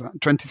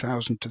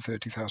 20,000 to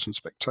 30,000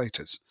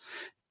 spectators.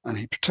 And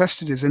he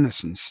protested his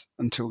innocence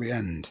until the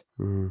end.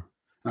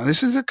 Now,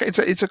 this is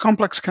it's a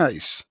complex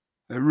case.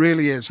 It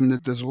really is, and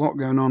there's a lot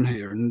going on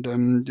here.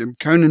 And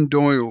Conan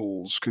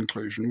Doyle's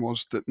conclusion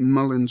was that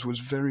Mullins was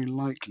very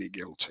likely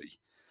guilty,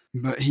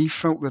 but he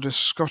felt that a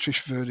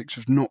Scottish verdict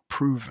of not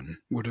proven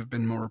would have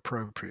been more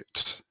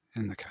appropriate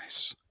in the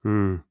case.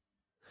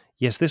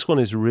 Yes, this one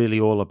is really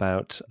all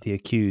about the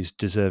accused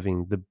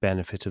deserving the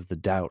benefit of the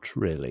doubt,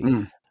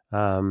 really.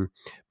 But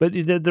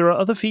there are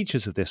other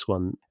features of this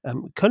one.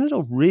 Conan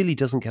Doyle really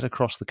doesn't get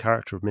across the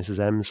character of Mrs.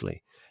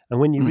 Emslie. And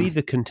when you read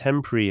the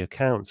contemporary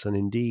accounts, and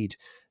indeed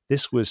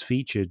this was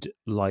featured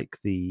like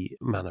the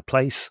Manor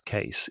Place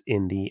case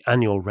in the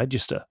Annual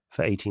Register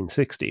for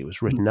 1860. It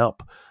was written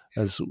up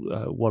as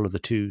one of the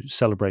two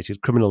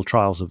celebrated criminal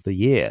trials of the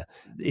year.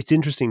 It's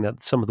interesting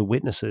that some of the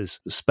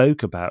witnesses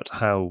spoke about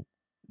how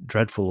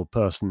dreadful a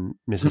person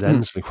Mrs.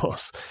 Emslie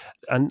was.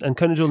 And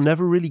Conan Doyle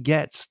never really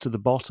gets to the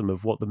bottom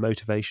of what the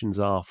motivations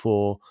are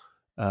for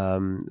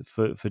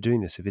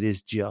doing this. If it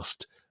is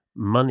just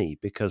money,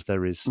 because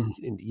there is,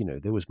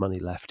 there was money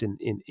left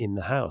in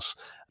the house.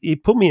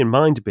 It put me in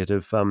mind a bit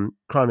of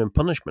Crime and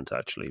Punishment,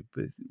 actually.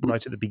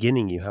 Right at the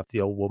beginning, you have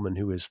the old woman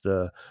who is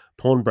the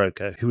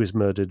pawnbroker who is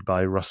murdered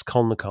by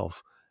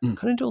Raskolnikov.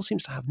 Conan Doyle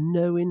seems to have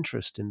no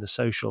interest in the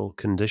social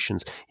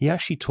conditions. He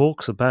actually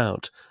talks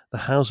about the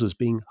houses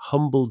being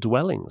humble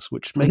dwellings,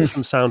 which makes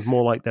them sound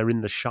more like they're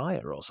in the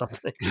Shire or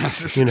something.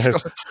 Yes, it's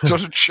got a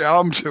sort of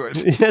charm to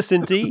it. Yes,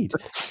 indeed.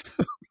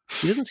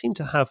 He doesn't seem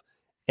to have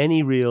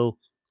any real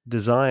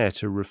desire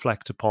to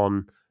reflect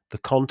upon the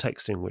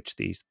context in which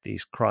these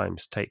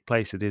crimes take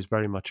place. It is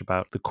very much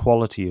about the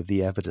quality of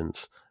the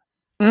evidence.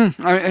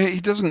 He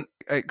doesn't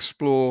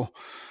explore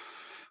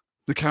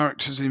the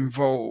characters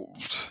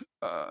involved.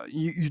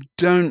 You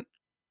don't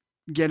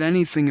get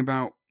anything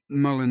about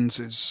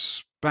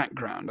Mullins's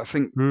background. I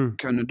think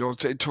Conan Doyle,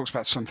 it talks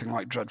about something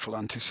like dreadful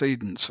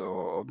antecedents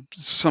or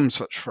some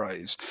such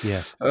phrase.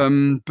 Yes.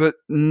 But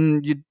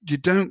you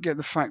don't get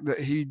the fact that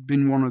he'd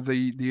been one of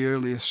the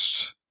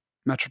earliest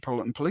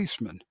Metropolitan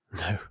policemen.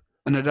 No.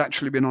 And had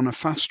actually been on a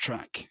fast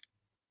track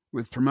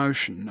with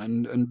promotion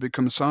and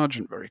become a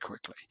sergeant very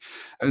quickly.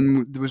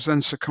 And was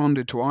then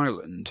seconded to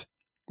Ireland,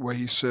 where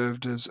he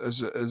served as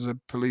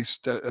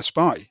a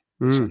spy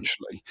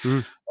essentially.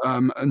 Mm.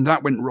 And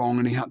that went wrong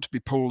and he had to be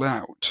pulled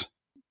out.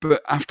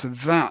 But after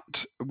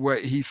that, where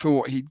he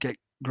thought he'd get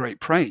great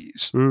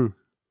praise, Mm.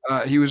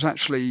 he was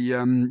actually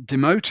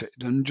demoted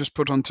and just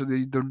put onto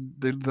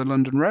the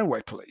London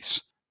Railway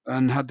Police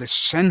and had this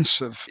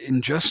sense of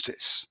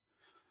injustice.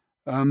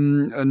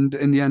 And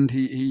in the end,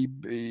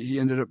 he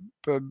ended up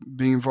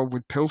being involved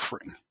with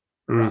pilfering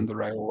around the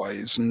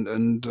railways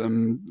and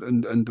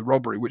the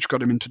robbery, which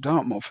got him into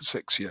Dartmoor for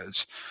 6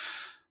 years.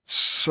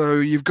 So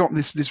you've got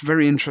this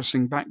very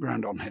interesting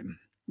background on him,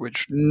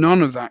 which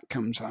none of that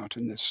comes out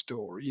in this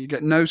story. You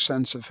get no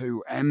sense of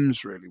who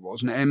Ems really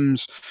was, and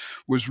Ems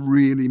was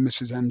really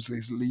Mrs.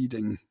 Emsley's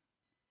leading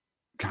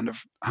kind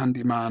of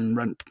handyman,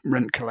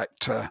 rent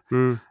collector,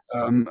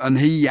 and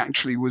he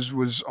actually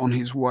was on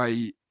his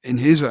way, in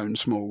his own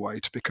small way,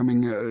 to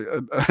becoming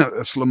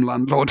a slum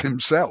landlord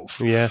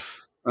himself. Yes.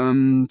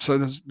 So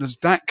there's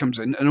that comes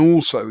in, and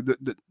also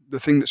the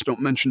thing that's not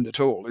mentioned at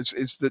all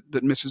is that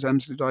Mrs.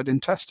 Emsley died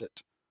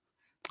intestate.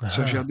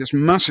 So she had this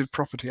massive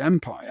property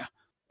empire,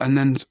 and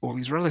then all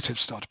these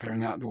relatives start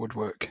appearing out of the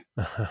woodwork,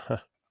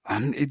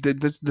 and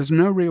there's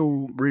no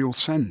real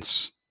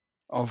sense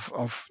of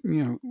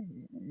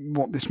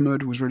what this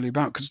murder was really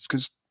about,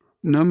 because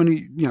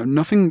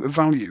nothing of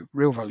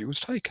real value was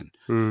taken.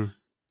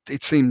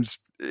 It seems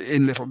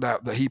in little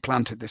doubt that he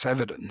planted this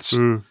evidence,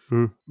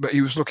 but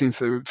he was looking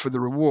for the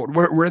reward.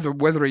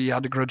 Whether he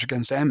had a grudge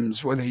against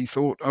Ems, whether he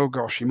thought, oh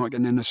gosh, he might get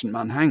an innocent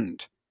man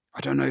hanged,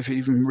 I don't know if he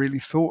even really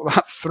thought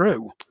that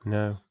through.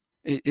 No.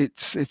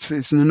 It's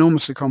an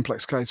enormously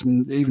complex case,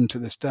 and even to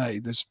this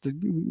day,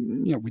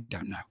 we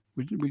don't know.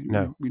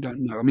 We don't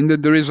know. I mean,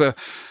 there is a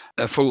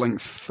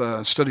full-length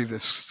study of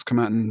this that's come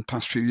out in the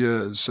past few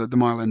years, The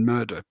Mile End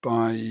Murder,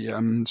 by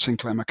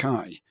Sinclair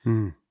Mackay,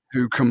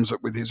 who comes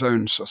up with his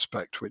own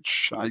suspect,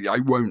 which I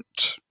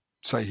won't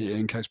say here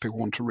in case people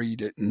want to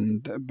read it,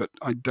 but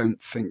I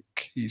don't think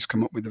he's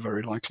come up with a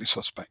very likely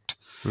suspect.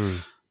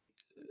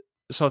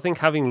 So I think,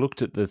 having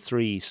looked at the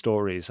three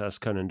stories as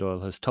Conan Doyle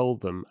has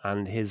told them,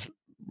 and his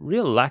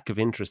real lack of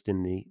interest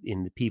in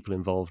the people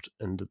involved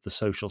and the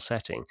social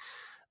setting,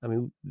 I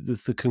mean,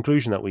 the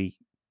conclusion that we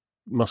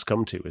must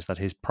come to is that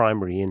his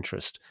primary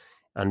interest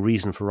and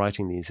reason for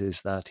writing these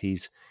is that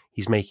he's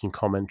making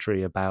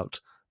commentary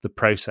about the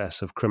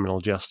process of criminal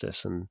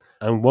justice, and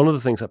one of the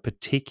things that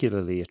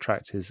particularly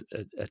attracts his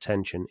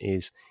attention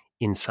is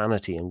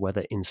insanity, and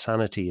whether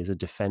insanity is a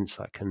defense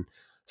that can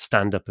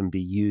stand up and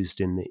be used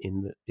in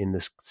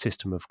the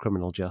system of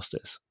criminal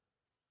justice.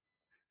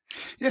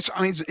 Yes,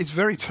 I mean, it's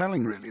very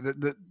telling, really,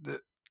 that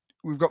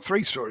we've got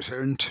three stories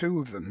here, and two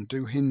of them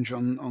do hinge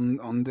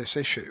on this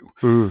issue.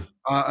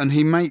 And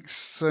he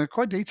makes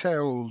quite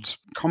detailed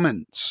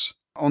comments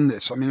on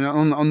this. I mean,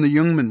 on the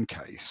Youngman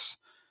case,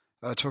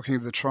 talking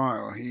of the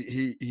trial,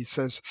 he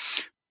says,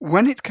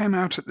 when it came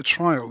out at the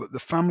trial that the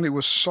family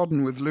was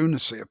sodden with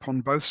lunacy upon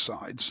both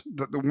sides,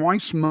 that the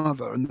wife's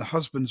mother and the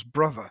husband's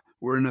brother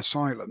were in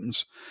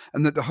asylums,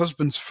 and that the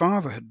husband's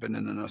father had been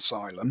in an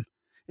asylum,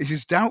 it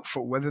is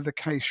doubtful whether the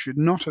case should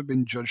not have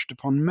been judged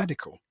upon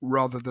medical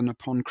rather than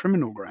upon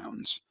criminal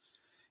grounds.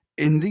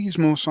 In these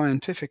more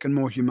scientific and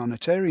more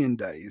humanitarian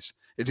days,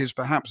 it is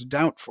perhaps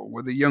doubtful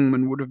whether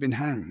Youngman would have been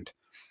hanged,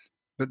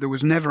 but there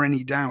was never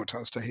any doubt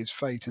as to his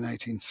fate in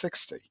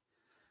 1860.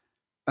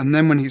 And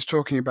then when he's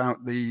talking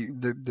about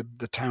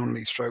the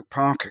Townley /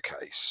 Parker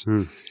case,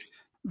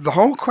 the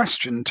whole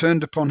question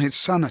turned upon his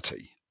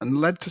sanity and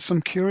led to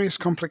some curious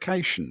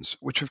complications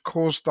which have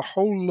caused the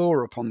whole law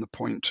upon the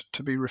point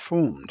to be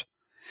reformed.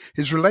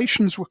 His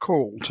relations were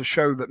called to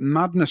show that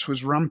madness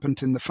was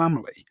rampant in the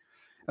family,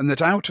 and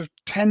that out of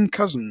 10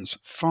 cousins,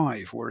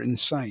 5 were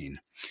insane.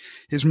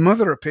 His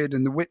mother appeared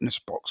in the witness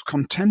box,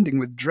 contending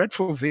with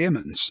dreadful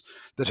vehemence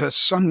that her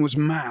son was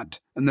mad,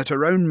 and that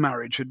her own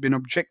marriage had been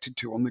objected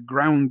to on the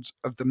ground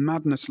of the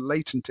madness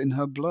latent in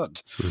her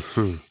blood.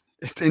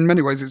 In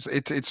many ways,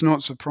 it's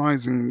not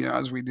surprising,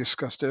 as we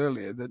discussed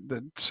earlier,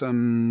 that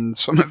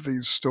some of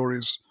these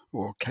stories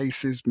or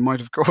cases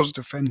might have caused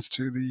offence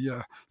to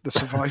the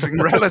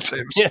surviving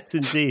relatives. Yes,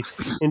 indeed.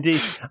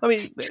 I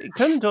mean,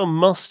 Conan Doyle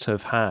must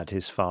have had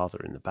his father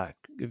in the back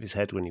of his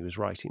head when he was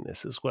writing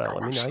this as well.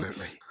 Oh,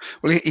 absolutely.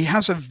 Well, he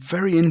has a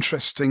very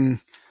interesting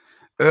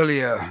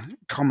earlier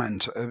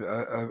comment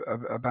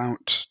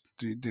about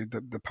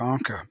the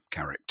Parker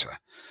character.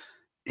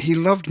 He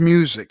loved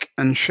music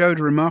and showed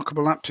a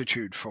remarkable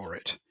aptitude for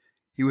it.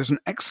 He was an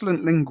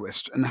excellent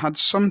linguist and had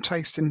some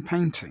taste in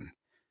painting.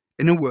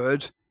 In a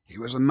word, he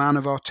was a man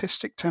of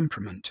artistic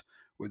temperament,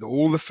 with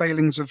all the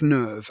failings of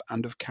nerve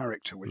and of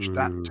character which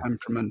that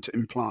temperament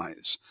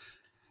implies.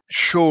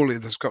 Surely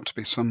there's got to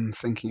be some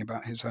thinking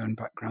about his own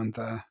background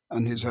there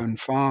and his own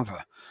father.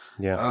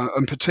 Yeah.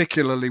 And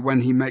particularly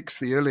when he makes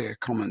the earlier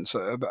comments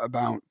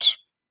about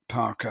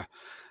Parker,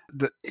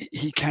 that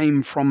he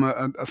came from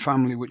a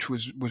family which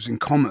was in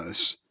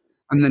commerce.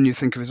 And then you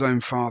think of his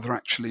own father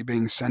actually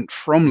being sent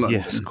from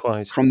London, yes,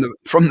 quite. from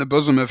the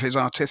bosom of his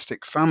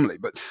artistic family.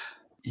 But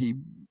he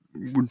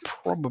would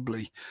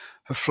probably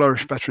have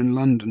flourished better in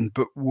London,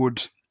 but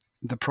would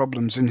the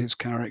problems in his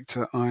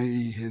character,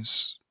 i.e.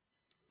 his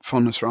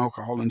fondness for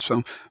alcohol and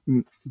so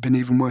on, been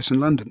even worse in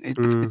London.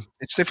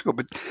 It's difficult,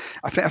 but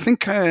I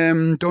think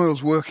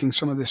Doyle's working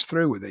some of this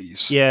through with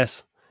these.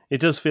 Yes, it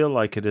does feel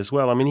like it as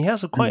well. I mean, he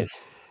has a quite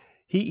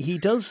he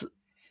does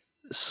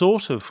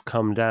sort of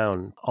come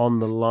down on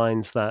the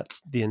lines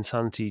that the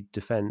insanity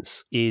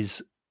defense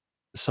is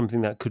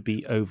something that could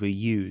be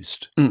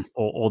overused,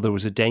 or there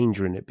was a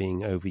danger in it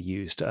being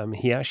overused.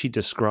 He actually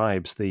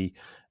describes the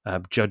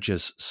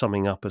judges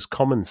summing up as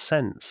common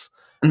sense,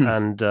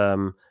 and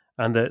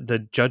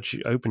the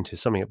judge opened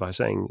his summing up by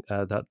saying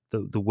that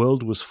the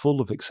world was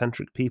full of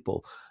eccentric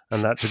people,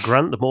 and that to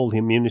grant them all the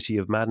immunity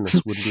of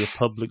madness would be a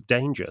public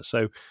danger.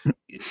 So,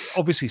 it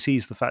obviously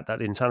sees the fact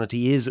that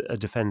insanity is a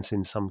defense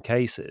in some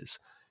cases.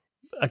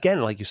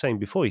 Again, like you're saying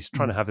before, he's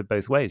trying to have it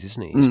both ways,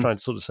 isn't he? He's trying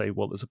to sort of say,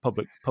 well, there's a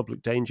public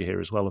danger here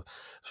as well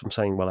from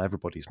saying, well,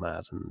 everybody's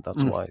mad, and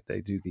that's why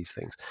they do these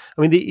things.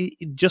 I mean,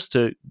 just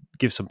to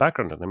give some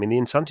background, I mean, the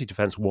insanity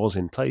defense was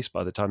in place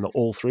by the time that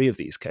all three of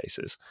these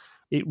cases,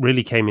 it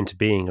really came into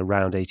being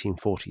around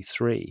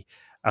 1843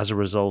 as a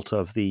result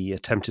of the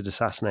attempted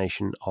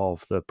assassination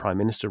of the Prime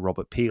Minister,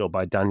 Robert Peel,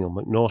 by Daniel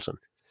Macnaghten.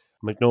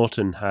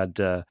 Macnaghten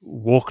had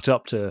walked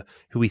up to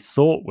who he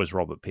thought was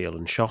Robert Peel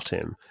and shot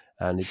him.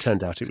 And it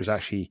turned out it was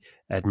actually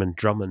Edmund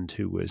Drummond,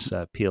 who was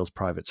Peel's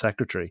private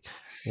secretary.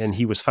 And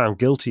he was found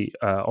guilty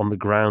on the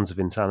grounds of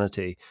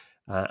insanity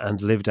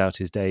and lived out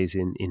his days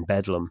in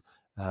Bedlam.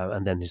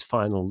 And then his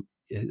final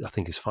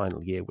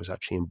year was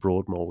actually in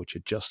Broadmoor, which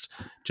had just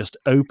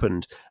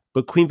opened.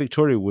 But Queen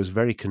Victoria was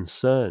very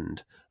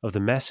concerned of the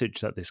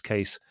message that this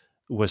case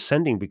was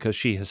sending, because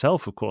she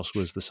herself, of course,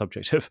 was the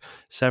subject of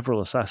several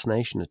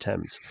assassination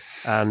attempts.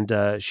 And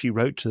she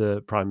wrote to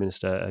the Prime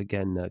Minister,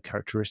 again,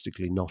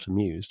 characteristically not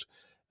amused.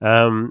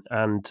 And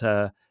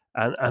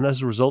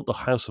as a result, the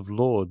House of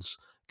Lords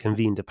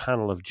convened a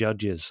panel of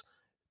judges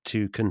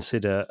to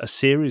consider a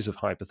series of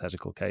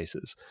hypothetical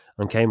cases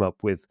and came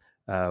up with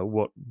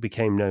what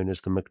became known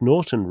as the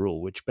Macnaghten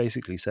Rule, which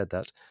basically said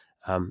that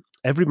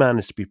every man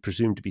is to be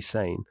presumed to be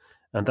sane,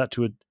 and that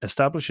to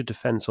establish a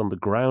defence on the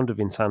ground of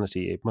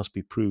insanity, it must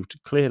be proved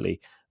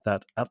clearly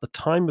that at the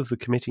time of the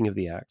committing of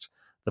the act,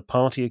 the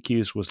party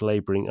accused was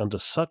labouring under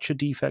such a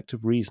defect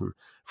of reason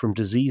from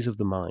disease of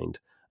the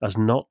mind as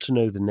not to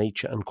know the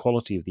nature and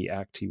quality of the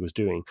act he was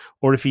doing,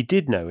 or if he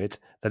did know it,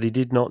 that he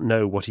did not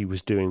know what he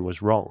was doing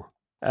was wrong.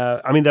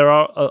 I mean, there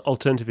are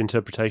alternative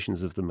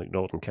interpretations of the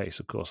Macnaghten case,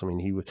 of course. I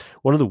mean,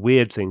 one of the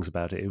weird things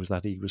about it was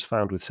that he was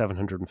found with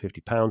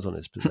 £750 on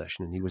his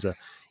possession, and he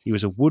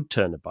was a wood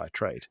turner by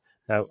trade.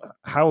 Now,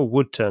 how a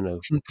wood turner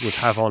would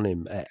have on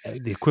him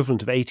the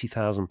equivalent of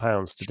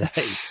 £80,000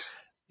 today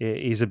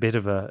is a bit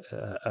of a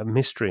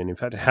mystery. And in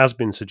fact, it has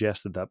been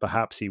suggested that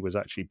perhaps he was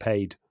actually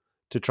paid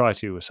to try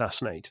to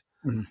assassinate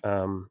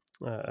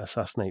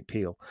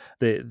Peel.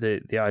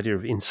 The idea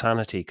of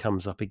insanity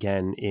comes up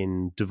again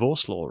in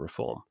divorce law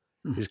reform.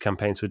 His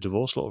campaigns for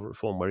divorce law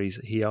reform, where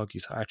he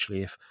argues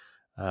actually if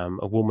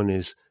a woman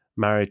is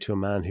married to a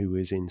man who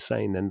is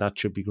insane, then that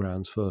should be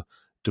grounds for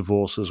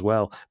divorce as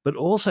well. But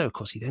also, of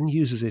course, he then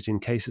uses it in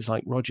cases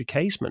like Roger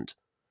Casement.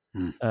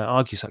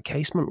 Argues that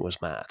Casement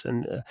was mad,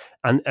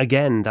 and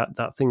again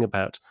that thing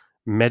about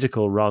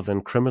medical rather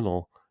than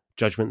criminal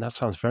judgment, that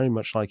sounds very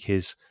much like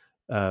his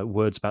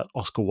words about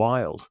Oscar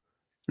Wilde.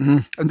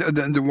 And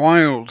the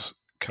Wilde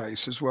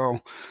case as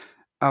well,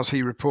 as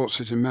he reports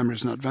it in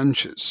Memories and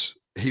Adventures,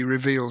 he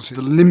reveals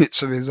the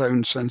limits of his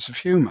own sense of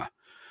humour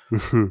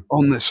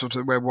on this sort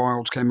of, where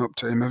Wilde came up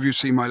to him, "Have you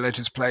seen my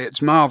latest play?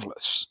 It's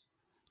marvellous."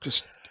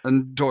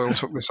 And Doyle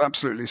took this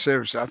absolutely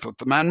seriously. I thought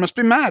the man must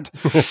be mad.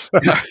 So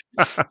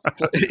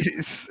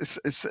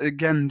it's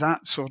again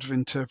that sort of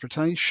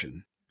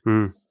interpretation.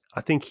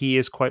 I think he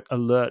is quite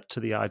alert to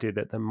the idea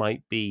that there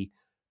might be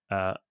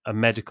a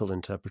medical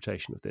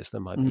interpretation of this.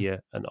 There might be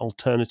an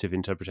alternative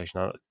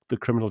interpretation. The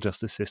criminal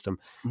justice system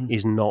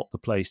is not the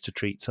place to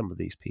treat some of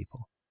these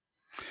people.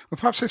 Well,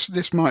 perhaps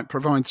this might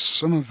provide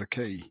some of the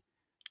key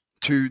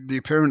to the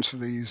appearance of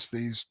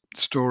these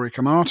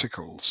Storycom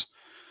articles.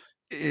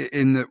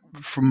 In that,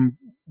 from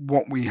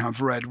what we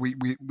have read, we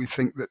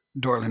think that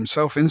Doyle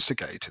himself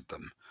instigated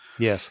them.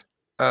 Yes.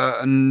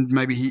 And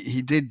maybe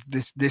he did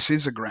this. This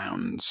is a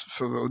grounds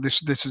for this.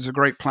 This is a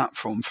great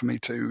platform for me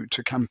to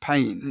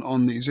campaign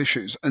on these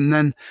issues. And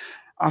then,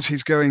 as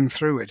he's going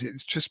through it,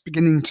 it's just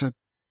beginning to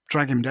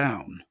drag him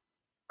down,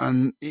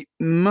 and it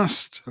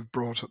must have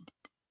brought up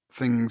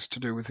things to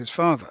do with his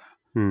father,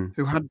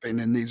 who had been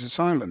in these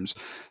asylums.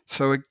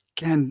 So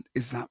again,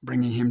 is that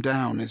bringing him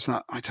down? Is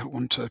that, I don't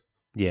want to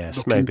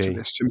look maybe into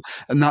this,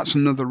 and that's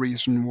another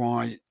reason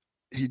why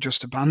he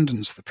just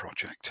abandons the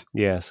project.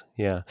 Yes,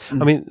 yeah.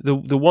 I mean,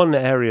 the one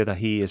area that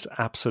he is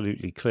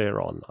absolutely clear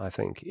on, I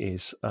think,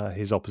 is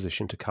his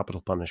opposition to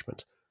capital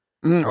punishment.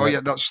 Oh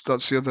yeah, that's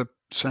the other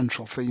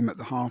central theme at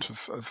the heart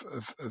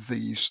of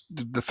these,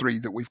 the three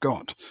that we've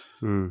got.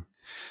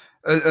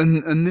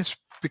 And this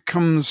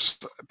becomes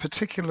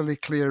particularly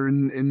clear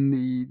in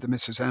the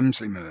Mrs.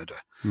 Emsley murder,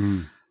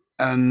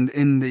 and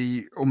in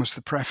the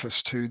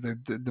preface to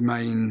the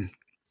main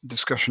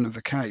discussion of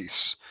the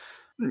case.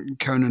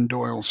 Conan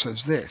Doyle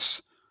says this: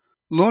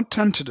 Lord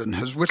Tenterden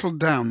has whittled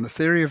down the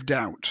theory of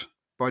doubt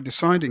by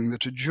deciding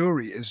that a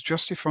jury is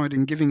justified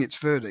in giving its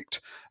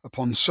verdict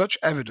upon such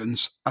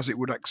evidence as it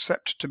would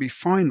accept to be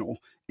final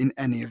in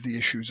any of the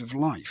issues of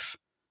life.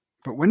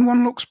 But when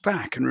one looks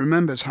back and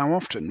remembers how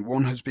often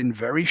one has been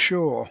very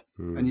sure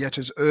and yet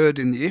has erred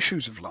in the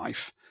issues of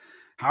life,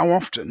 how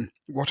often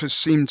what has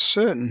seemed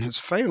certain has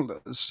failed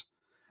us,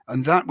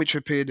 and that which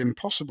appeared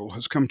impossible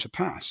has come to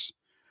pass,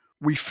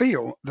 we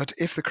feel that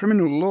if the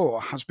criminal law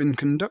has been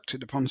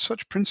conducted upon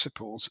such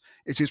principles,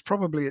 it is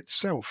probably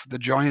itself the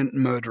giant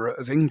murderer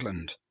of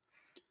England.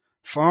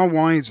 Far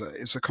wiser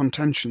is the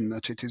contention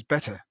that it is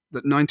better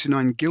that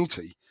 99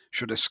 guilty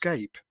should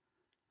escape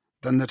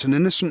than that an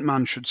innocent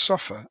man should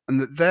suffer, and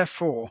that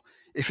therefore,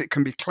 if it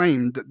can be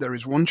claimed that there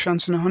is 1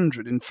 chance in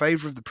 100 in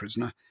favour of the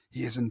prisoner,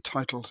 he is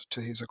entitled to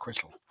his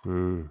acquittal.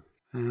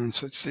 And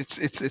so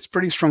it's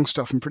pretty strong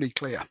stuff and pretty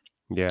clear.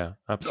 Yeah,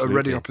 absolutely. A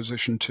ready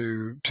opposition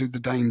to the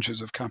dangers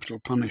of capital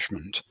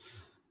punishment,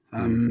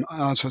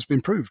 as has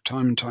been proved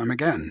time and time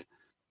again.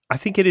 I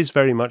think it is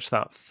very much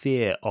that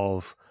fear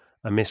of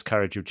a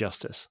miscarriage of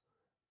justice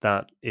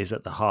that is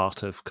at the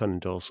heart of Conan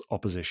Doyle's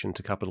opposition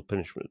to capital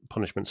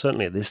punishment,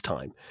 certainly at this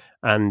time.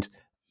 And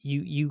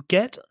you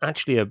get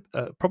actually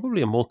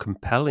probably a more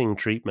compelling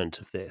treatment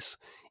of this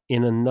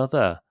in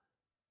another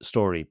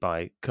story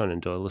by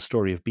Conan Doyle, the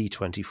story of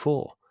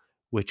B-24,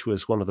 which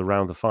was one of the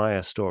Round the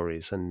Fire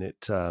stories, and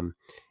it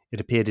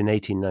appeared in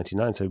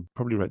 1899, so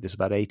probably wrote this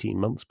about 18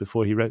 months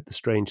before he wrote The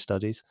Strange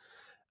Studies.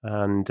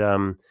 And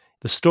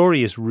the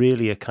story is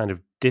really a kind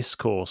of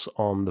discourse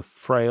on the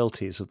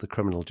frailties of the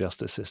criminal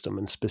justice system,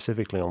 and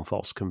specifically on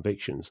false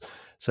convictions.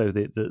 So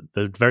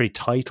the very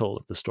title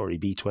of the story,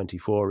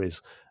 B-24,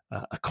 is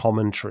a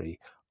commentary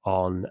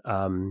on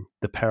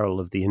the peril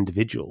of the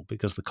individual,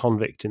 because the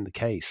convict in the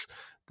case,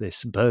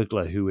 this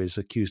burglar who is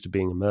accused of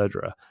being a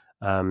murderer,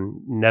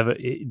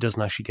 it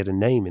doesn't actually get a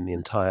name in the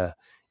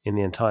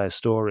entire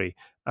story,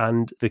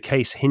 and the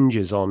case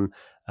hinges on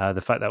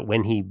the fact that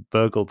when he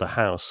burgled the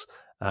house,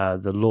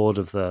 the lord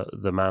of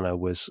the manor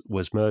was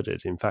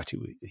murdered. In fact,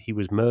 he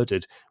was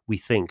murdered, we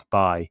think,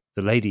 by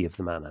the lady of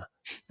the manor,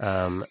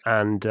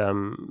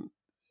 and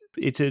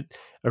it's a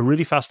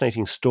really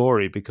fascinating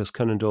story because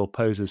Conan Doyle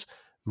poses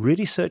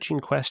really searching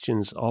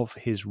questions of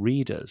his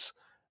readers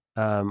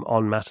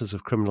on matters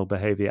of criminal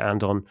behavior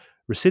and on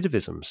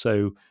recidivism.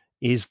 So,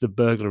 is the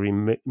burglary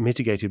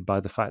mitigated by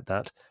the fact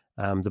that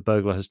the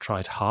burglar has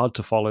tried hard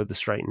to follow the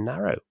straight and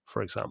narrow,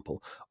 for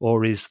example?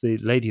 Or is the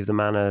lady of the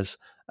manor's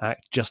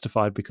act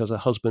justified because her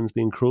husband's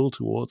been cruel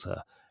towards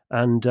her?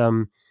 And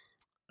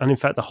in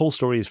fact, the whole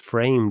story is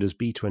framed as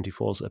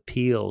B-24's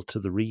appeal to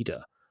the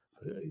reader,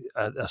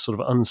 a sort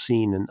of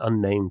unseen and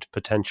unnamed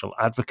potential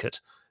advocate.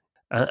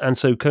 And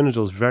so Conan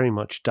Doyle is very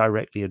much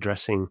directly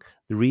addressing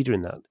the reader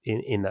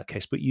in that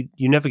case, but you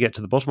never get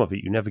to the bottom of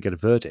it. You never get a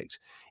verdict.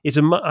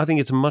 I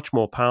think it's a much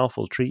more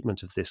powerful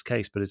treatment of this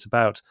case, but it's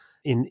about,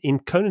 in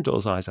Conan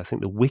Doyle's eyes, I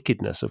think the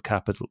wickedness of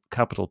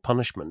capital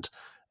punishment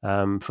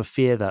for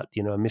fear that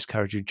a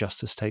miscarriage of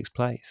justice takes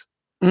place.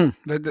 There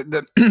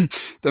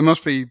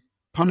must be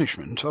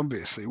punishment,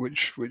 obviously,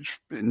 which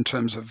in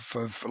terms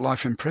of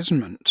life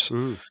imprisonment.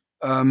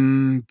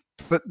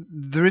 But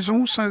there is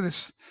also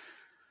this.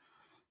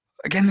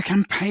 Again, the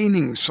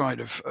campaigning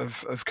side of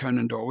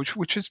Conan Doyle,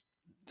 which is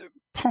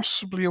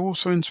possibly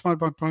also inspired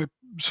by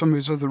some of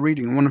his other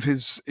reading. One of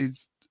his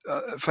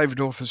favourite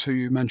authors who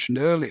you mentioned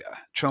earlier,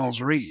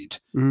 Charles Reade,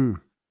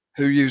 who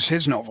used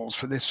his novels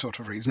for this sort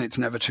of reason. It's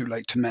Never Too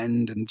Late to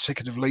Mend and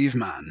Ticket of Leave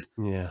Man.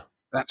 Yeah.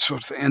 That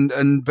sort of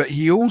thing. But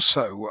he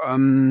also,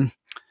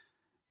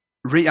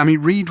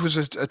 Reade was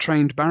a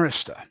trained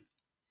barrister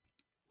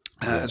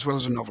as well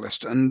as a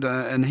novelist,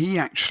 and he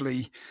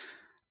actually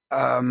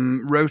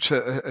wrote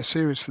a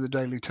series for the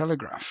Daily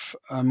Telegraph,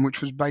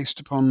 which was based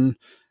upon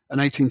an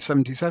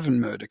 1877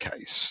 murder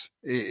case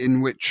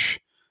in which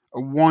a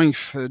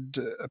wife had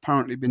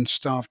apparently been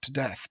starved to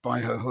death by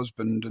her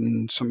husband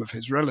and some of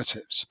his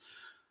relatives.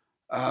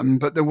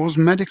 But there was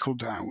medical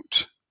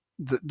doubt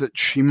that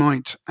she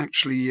might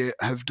actually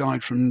have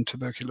died from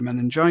tubercular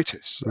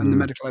meningitis, and the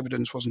medical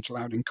evidence wasn't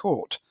allowed in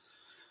court.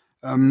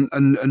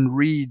 And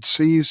Reade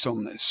seized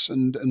on this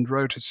and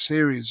wrote a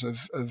series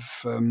of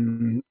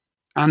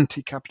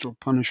anti-capital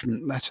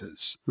punishment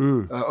letters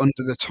under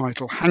the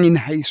title "Hang in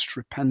Haste,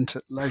 Repent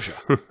at Leisure."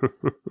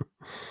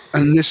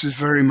 And this is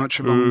very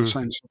much along the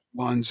same sort of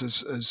lines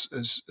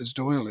as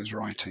Doyle is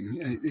writing.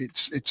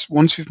 It's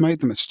once you've made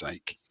the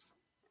mistake,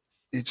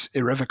 it's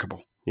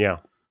irrevocable. Yeah.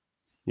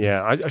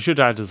 I should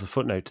add as a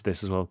footnote to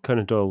this as well,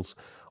 Conan Doyle's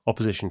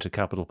opposition to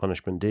capital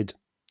punishment did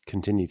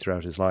continue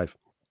throughout his life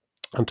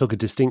and took a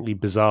distinctly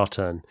bizarre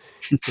turn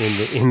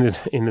in the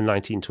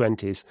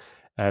 1920s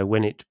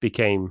when it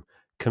became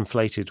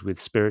conflated with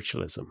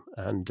spiritualism.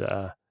 And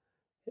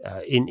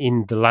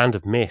in The Land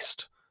of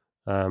Mist,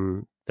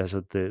 there's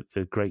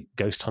the great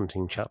ghost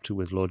hunting chapter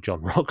with Lord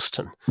John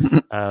Roxton,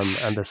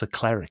 and there's a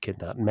cleric in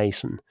that,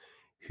 Mason,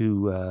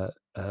 who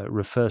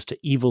refers to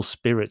evil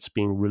spirits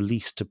being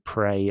released to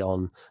prey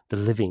on the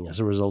living as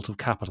a result of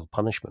capital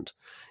punishment.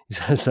 He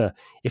says,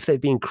 if they've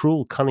been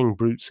cruel, cunning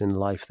brutes in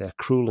life, they're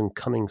cruel and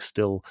cunning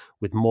still,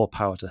 with more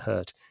power to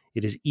hurt.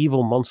 It is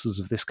evil monsters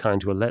of this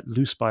kind who are let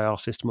loose by our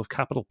system of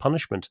capital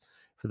punishment,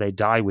 for they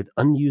die with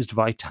unused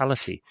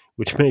vitality,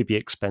 which may be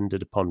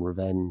expended upon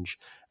revenge.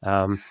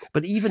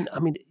 But even,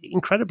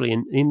 incredibly,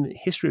 in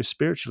History of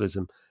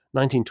Spiritualism,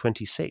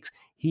 1926,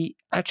 he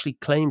actually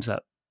claims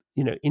that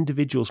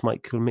individuals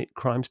might commit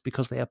crimes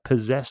because they are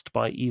possessed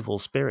by evil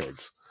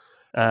spirits.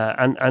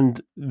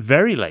 And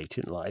very late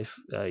in life,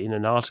 in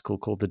an article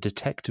called "The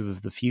Detective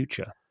of the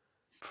Future"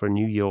 for a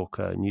New York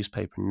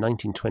newspaper in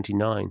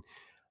 1929,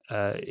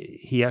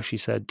 he actually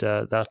said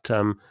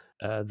that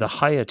the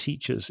higher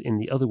teachers in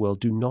the other world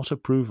do not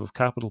approve of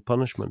capital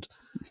punishment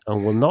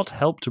and will not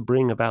help to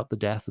bring about the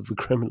death of the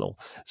criminal.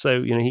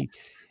 So,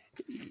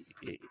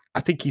 I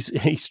think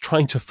he's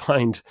trying to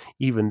find,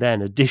 even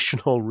then,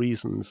 additional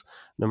reasons,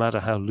 no matter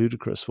how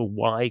ludicrous, for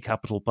why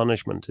capital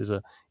punishment is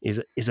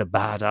a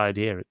bad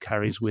idea. It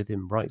carries with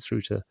him right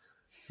through to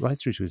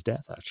his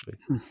death, actually.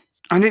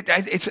 And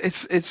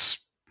it's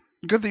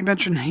good that you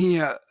mentioned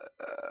here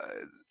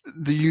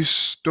the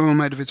use Doyle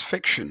made of his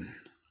fiction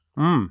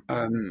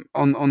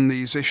on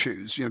these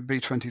issues.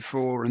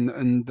 B-24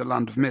 and the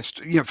Land of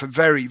Mist. For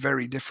very,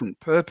 very different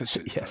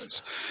purposes.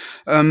 Yes.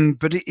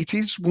 But it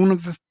is one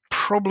of the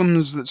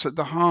problems that's at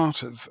the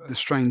heart of the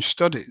Strange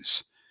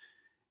Studies,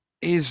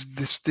 is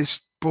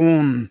this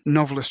born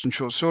novelist and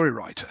short story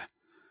writer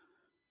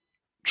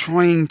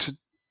trying to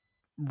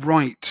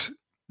write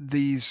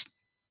these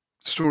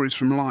stories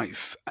from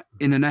life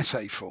in an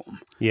essay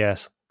form.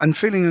 Yes. And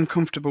feeling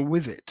uncomfortable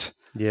with it.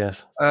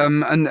 Yes.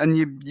 And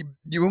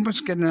you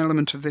almost get an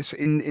element of this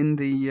in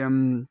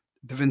the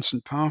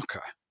Vincent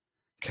Parker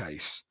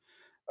case.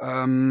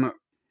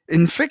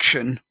 In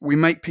fiction, we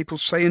make people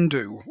say and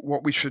do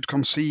what we should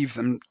conceive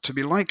them to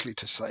be likely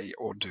to say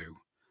or do.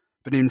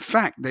 But in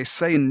fact, they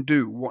say and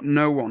do what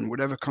no one would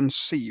ever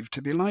conceive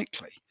to be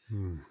likely.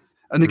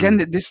 And again,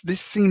 this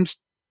seems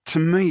to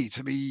me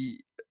to be,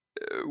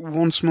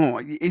 once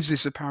more, is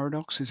this a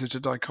paradox? Is it a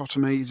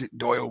dichotomy? Is it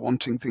Doyle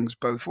wanting things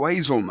both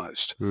ways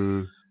almost?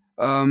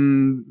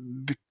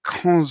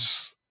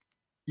 Because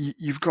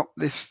you've got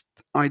this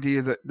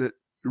idea that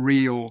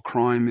real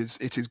crime is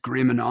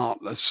grim and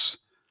artless.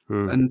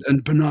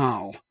 And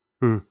banal.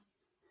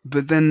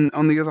 But then,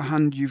 on the other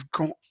hand, you've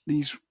got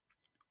these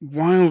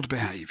wild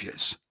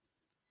behaviours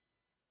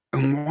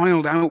and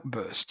wild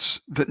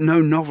outbursts that no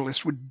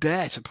novelist would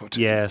dare to put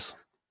in. Yes.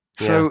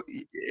 So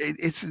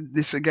it's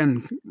this,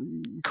 again,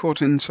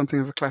 caught in something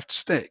of a cleft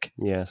stick.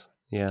 Yes.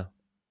 Yeah.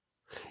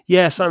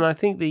 Yes, and I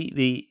think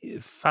the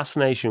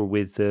fascination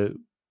with the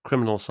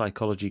criminal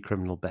psychology,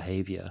 criminal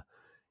behaviour,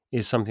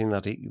 is something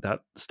that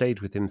stayed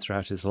with him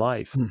throughout his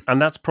life.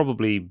 And that's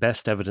probably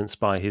best evidenced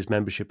by his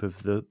membership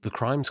of the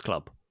Crimes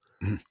Club.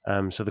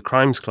 So the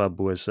Crimes Club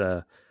was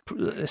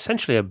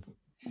essentially a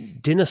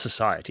dinner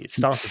society. It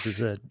started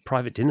as a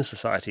private dinner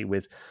society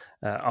with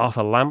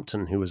Arthur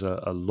Lampton, who was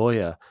a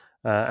lawyer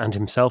and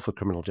himself a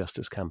criminal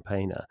justice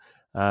campaigner,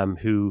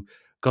 who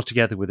got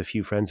together with a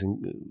few friends,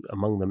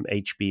 among them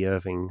H.B.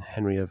 Irving,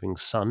 Henry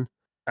Irving's son,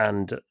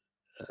 and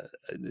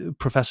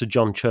Professor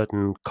John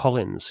Churton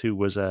Collins, who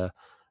was a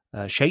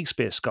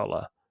Shakespeare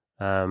scholar,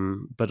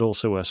 but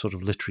also a sort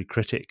of literary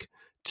critic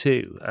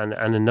too, and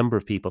a number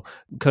of people.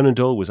 Conan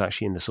Doyle was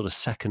actually in the sort of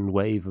second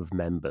wave of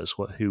members,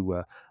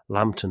 who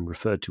Lampton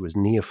referred to as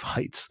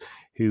neophytes,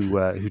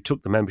 who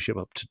took the membership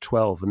up to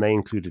 12, and they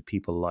included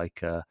people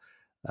like,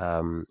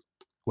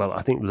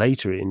 I think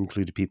later it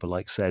included people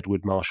like Sir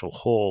Edward Marshall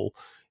Hall,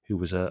 who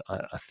was I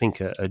think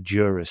a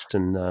jurist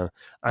and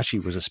actually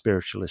was a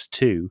spiritualist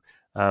too.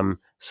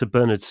 Sir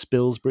Bernard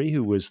Spilsbury,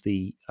 who was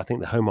the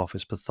Home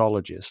Office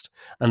pathologist,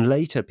 and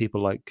later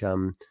people like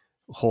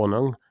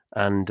Hornung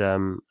and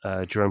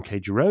Jerome K.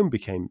 Jerome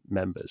became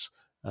members.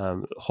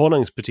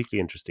 Hornung is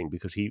particularly interesting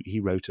because he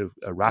wrote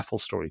a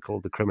Raffles story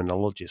called The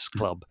Criminologists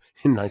Club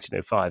in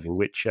 1905, in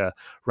which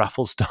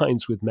Raffles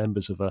dines with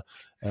members of a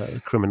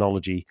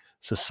criminology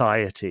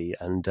society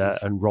and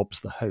robs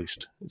the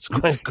host. It's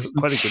quite a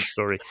good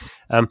story.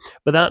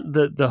 But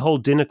the whole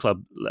dinner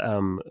club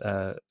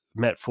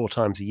met 4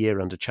 times a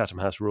year under Chatham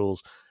House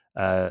rules,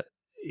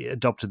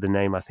 adopted the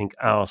name, I think,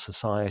 Our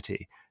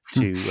Society,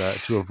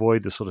 to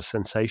avoid the sort of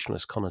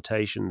sensationalist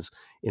connotations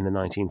in the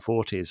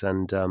 1940s,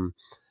 and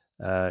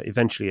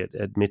eventually it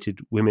admitted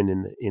women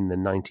in the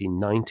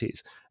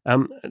 1990s.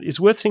 It's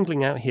worth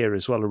singling out here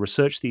as well a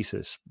research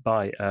thesis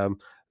by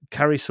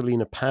Carrie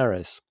Selina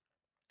Paris,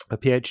 a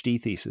PhD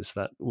thesis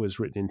that was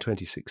written in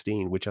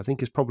 2016, which I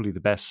think is probably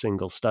the best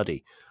single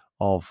study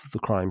of the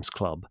Crimes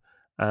Club.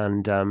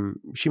 And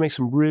she makes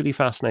some really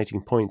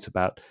fascinating points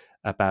about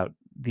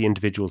the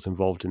individuals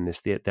involved in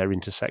this, their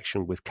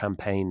intersection with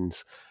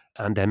campaigns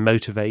and their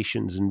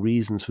motivations and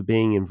reasons for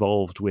being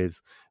involved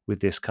with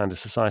this kind of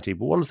society.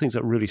 But one of the things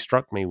that really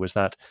struck me was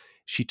that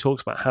she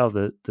talks about how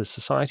the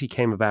society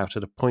came about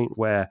at a point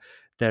where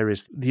there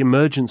is the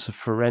emergence of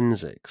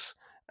forensics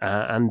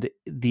and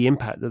the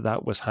impact that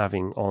that was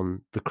having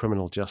on the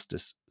criminal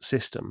justice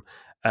system.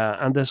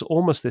 And there's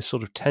almost this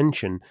sort of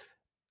tension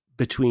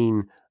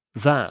between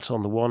that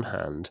on the one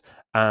hand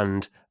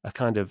and a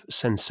kind of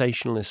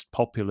sensationalist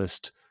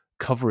populist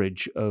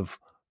coverage of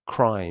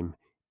crime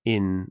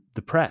in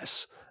the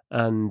press.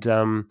 And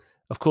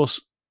of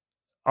course,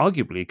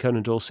 arguably,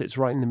 Conan Doyle sits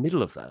right in the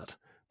middle of that.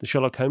 The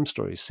Sherlock Holmes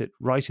stories sit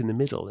right in the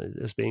middle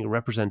as being a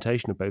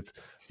representation of both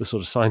the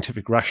sort of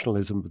scientific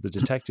rationalism of the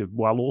detective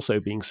while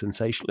also being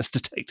sensationalist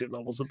detective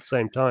novels at the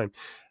same time.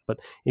 But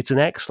it's an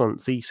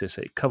excellent thesis.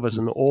 It covers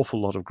an awful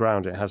lot of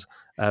ground. It has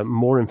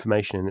more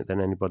information in it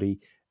than anybody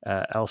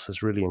else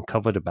has really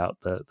uncovered about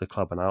the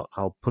club, and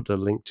I'll put a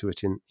link to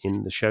it in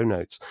the show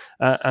notes.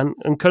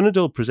 And Conan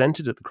Doyle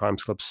presented at the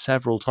Crimes Club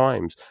several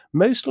times,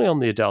 mostly on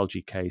the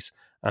Adalji case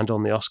and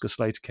on the Oscar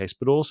Slater case,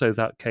 but also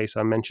that case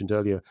I mentioned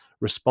earlier,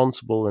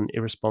 Responsible and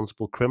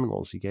Irresponsible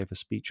Criminals. He gave a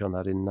speech on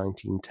that in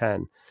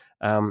 1910.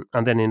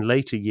 And then in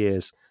later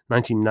years,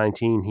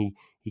 1919,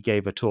 he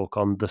gave a talk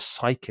on the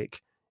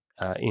psychic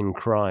in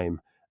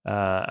crime.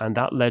 And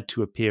that led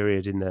to a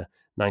period in the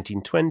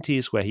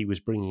 1920s where he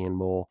was bringing in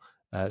more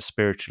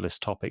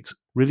spiritualist topics.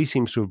 Really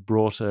seems to have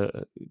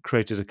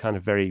created a kind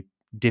of very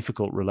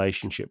difficult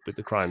relationship with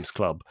the Crimes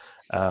Club.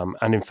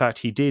 And in fact,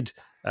 he did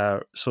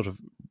sort of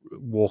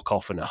walk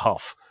off in a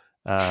huff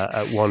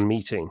at one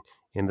meeting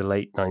in the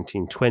late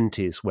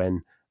 1920s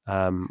when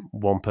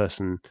one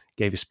person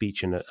gave a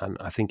speech and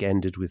I think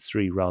ended with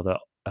three rather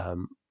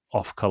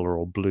off-color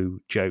or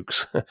blue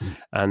jokes,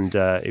 and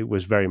it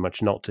was very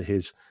much not to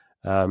his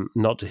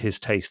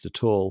taste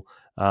at all.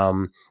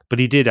 But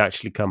he did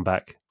actually come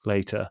back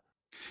later.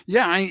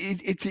 Yeah,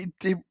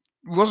 it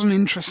was an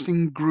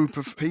interesting group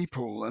of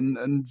people,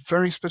 and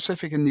very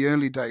specific in the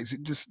early days.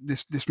 It just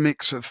this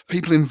mix of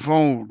people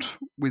involved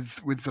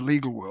with the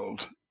legal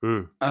world,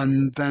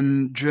 and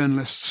then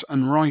journalists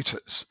and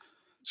writers.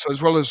 So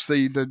as well as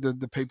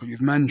the people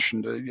you've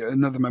mentioned,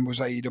 another member was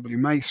A.E.W.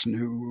 Mason,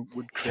 who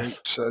would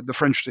create the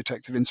French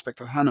detective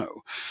Inspector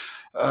Hanno,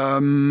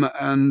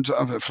 and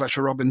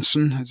Fletcher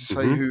Robinson, as you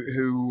say,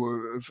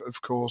 who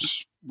of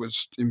course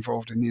was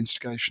involved in the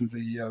instigation of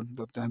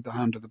the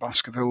Hound of the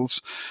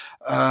Baskervilles,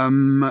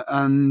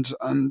 and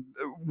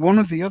one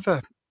of the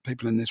other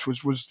people in this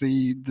was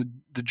the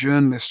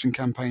journalist and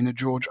campaigner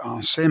George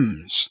R.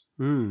 Sims,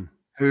 who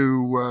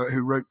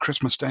wrote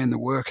Christmas Day in the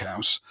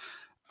Workhouse,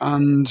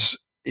 and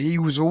he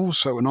was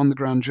also an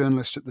on-the-ground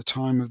journalist at the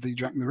time of the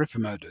Jack the Ripper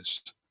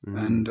murders.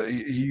 And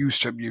he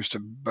used to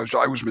boast,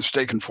 I was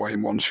mistaken for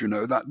him once,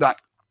 that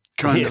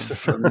kind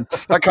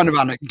of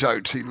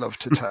anecdote he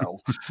loved to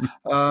tell.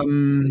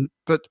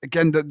 But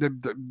again,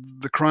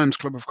 the Crimes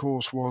Club, of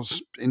course,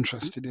 was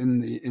interested in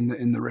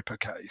the Ripper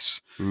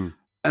case. And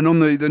on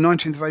the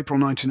 19th of April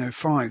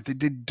 1905, they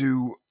did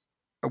do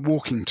a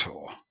walking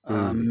tour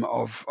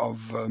of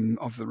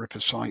the Ripper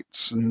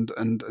sites and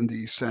the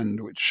East End,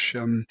 which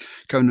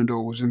Conan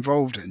Doyle was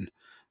involved in.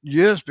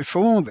 Years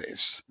before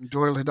this,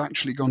 Doyle had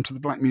actually gone to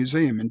the Black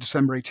Museum in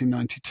December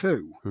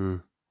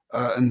 1892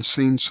 and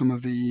seen some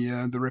of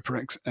the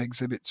Ripper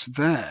exhibits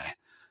there.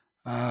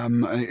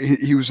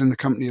 He was in the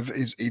company of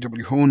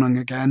E.W. Hornung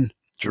again,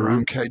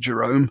 Jerome K.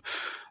 Jerome,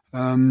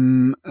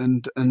 and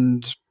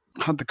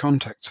had the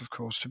contacts, of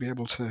course, to be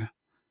able to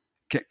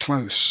get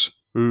close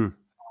to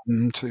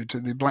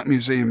the Black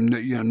Museum.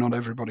 Not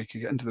everybody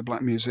could get into the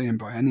Black Museum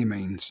by any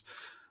means,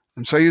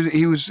 and so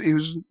he was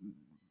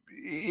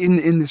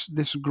in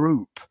this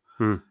group,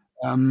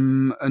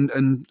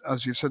 and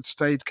as you said,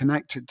 stayed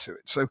connected to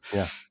it. So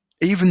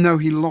even though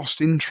he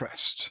lost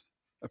interest,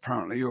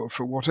 apparently, or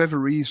for whatever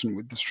reason,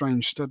 with the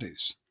strange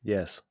studies,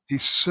 he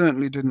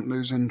certainly didn't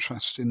lose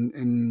interest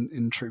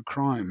in true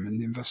crime and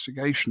the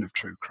investigation of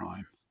true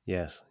crime.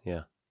 Yes,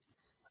 yeah.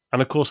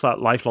 And of course,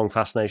 that lifelong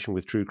fascination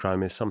with true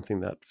crime is something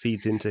that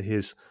feeds into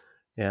his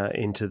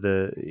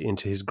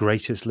his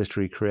greatest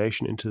literary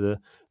creation, into the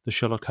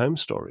Sherlock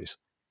Holmes stories.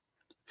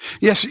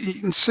 Yes, you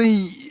can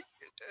see,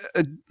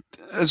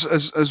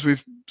 as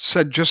we've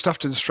said, just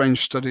after the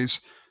strange studies,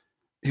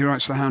 he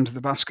writes The Hound of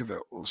the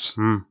Baskervilles,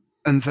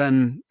 and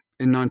then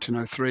in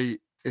 1903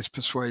 is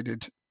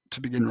persuaded to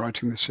begin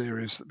writing the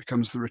series that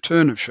becomes The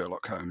Return of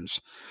Sherlock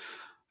Holmes.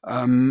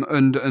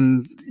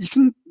 And you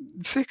can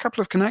see a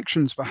couple of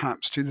connections,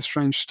 perhaps, to the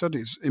strange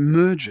studies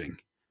emerging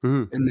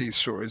in these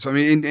stories. I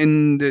mean,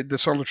 in the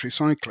Solitary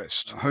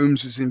Cyclist,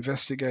 Holmes is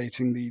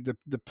investigating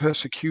the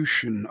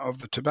persecution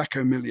of the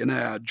tobacco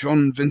millionaire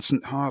John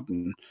Vincent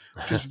Harden,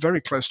 which is very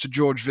close to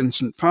George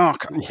Vincent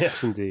Parker.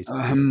 Yes, indeed.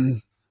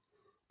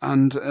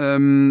 And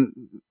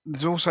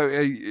there's also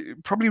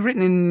probably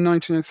written in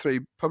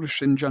 1903,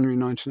 published in January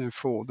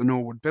 1904, The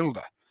Norwood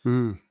Builder.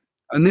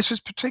 And this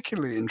is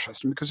particularly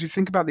interesting because you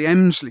think about the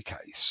Emslie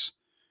case,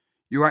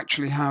 you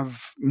actually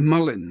have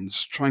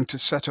Mullins trying to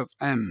set up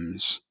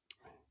Ems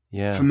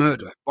for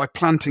murder by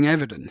planting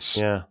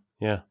evidence.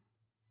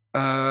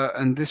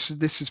 And this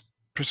is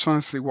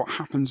precisely what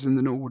happens in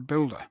The Norwood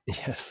Builder.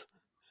 Yes.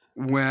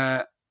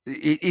 Where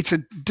it's a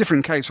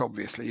different case,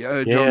 obviously.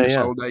 John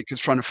Soldaker's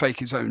trying to fake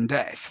his own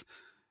death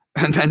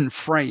and then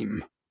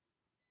frame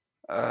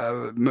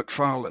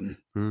Macfarlane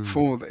Mm.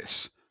 for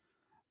this.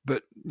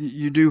 But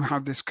you do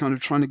have this kind of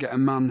trying to get a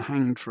man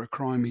hanged for a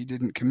crime he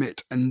didn't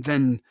commit, and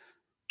then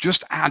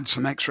just add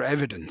some extra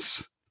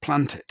evidence,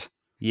 plant it.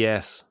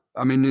 Yes.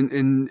 I mean,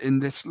 in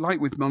this,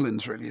 like with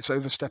Mullins, really, it's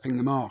overstepping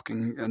the mark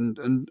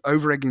and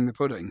over-egging the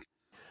pudding.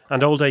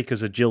 And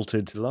Oldacre's a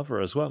jilted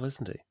lover as well,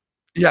 isn't he?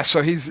 Yeah,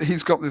 so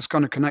he's got this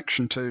kind of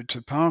connection to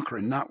Parker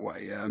in that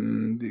way.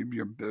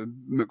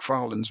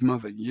 Macfarlane's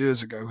mother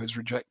years ago has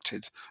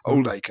rejected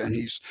Oldacre, and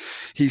he's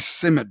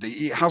simmered.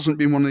 It hasn't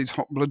been one of these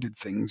hot-blooded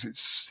things.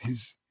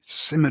 He's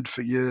simmered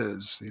for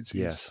years.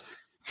 His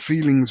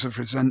feelings of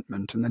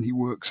resentment, and then he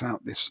works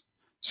out this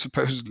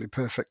supposedly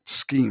perfect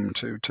scheme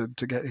to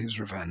get his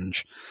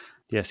revenge.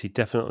 Yes, he'd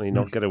definitely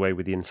not get away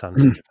with the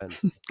insanity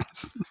defense.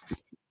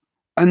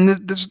 And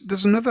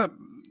there's another.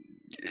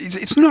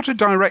 It's not a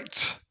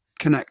direct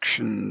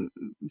connection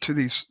to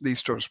these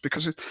stories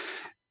because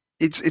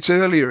it's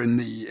earlier in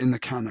the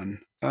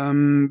canon.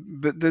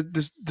 But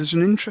there's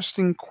an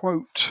interesting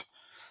quote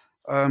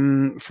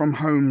from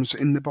Holmes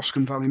in the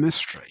Boscombe Valley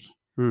Mystery.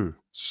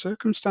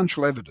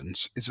 Circumstantial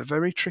evidence is a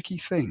very tricky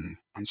thing,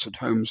 answered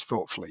Holmes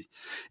thoughtfully.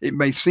 It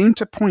may seem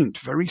to point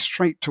very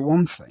straight to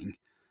one thing,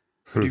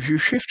 but if you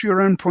shift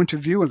your own point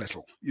of view a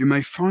little, you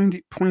may find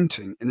it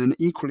pointing in an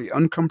equally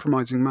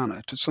uncompromising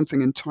manner to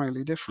something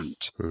entirely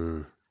different.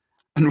 And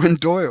when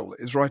Doyle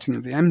is writing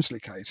of the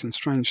Emslie case in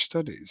Strange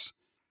Studies,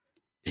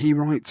 he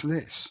writes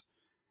this: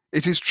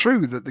 "It is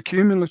true that the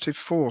cumulative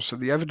force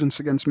of the evidence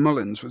against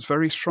Mullins was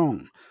very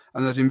strong,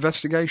 and that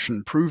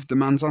investigation proved the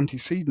man's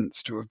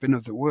antecedents to have been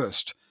of the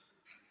worst.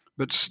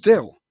 But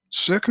still,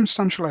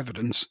 circumstantial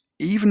evidence,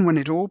 even when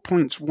it all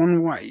points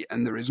one way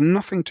and there is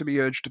nothing to be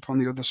urged upon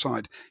the other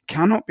side,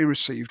 cannot be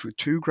received with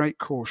too great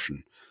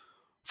caution,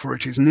 for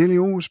it is nearly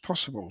always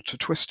possible to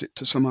twist it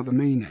to some other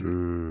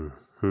meaning."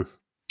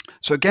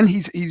 So again,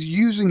 he's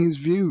using his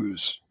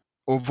views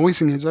or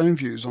voicing his own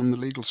views on the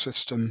legal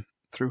system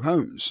through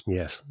Holmes.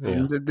 Yes.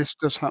 And this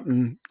does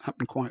happen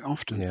quite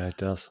often. Yeah, it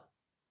does.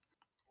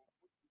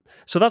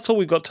 So that's all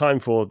we've got time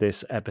for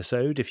this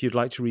episode. If you'd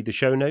like to read the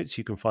show notes,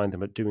 you can find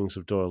them at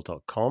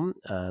doingsofdoyle.com.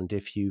 And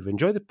if you've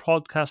enjoyed the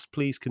podcast,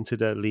 please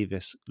consider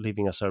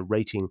leaving us a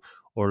rating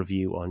or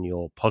review on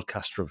your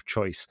podcaster of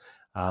choice.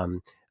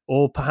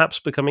 Or perhaps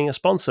becoming a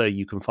sponsor.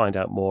 You can find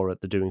out more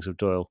at the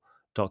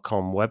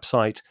doingsofdoyle.com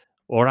website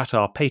or at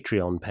our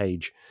Patreon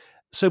page.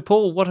 So,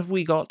 Paul, what have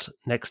we got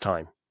next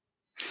time?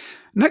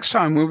 Next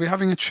time, we'll be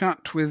having a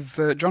chat with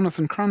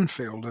Jonathan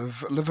Cranfield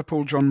of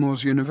Liverpool John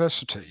Moores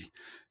University,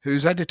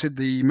 who's edited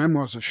the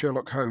memoirs of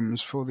Sherlock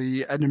Holmes for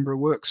the Edinburgh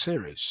Work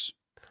series.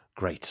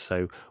 Great.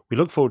 So we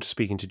look forward to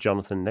speaking to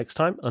Jonathan next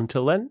time.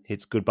 Until then,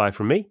 it's goodbye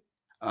from me.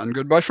 And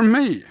goodbye from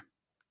me.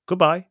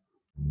 Goodbye.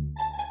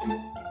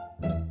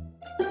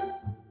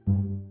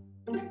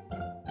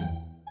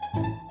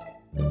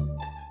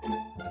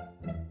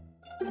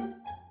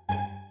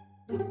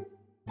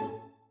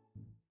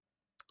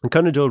 And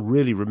Conan Doyle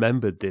really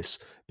remembered this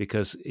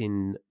because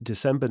in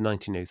December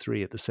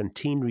 1903, at the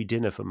centenary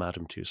dinner for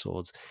Madame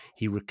Tussauds,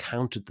 he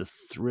recounted the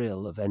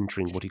thrill of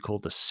entering what he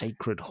called the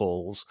sacred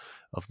halls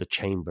of the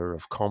Chamber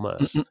of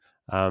Commerce.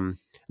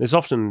 There's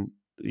often,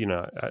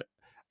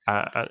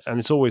 and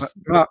it's always...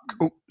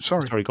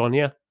 sorry, go on,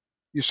 yeah?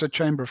 You said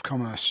Chamber of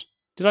Commerce.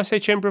 Did I say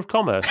Chamber of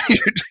Commerce? You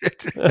did.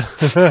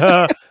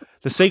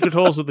 The sacred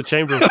halls of the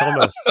Chamber of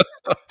Commerce.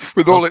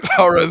 With all its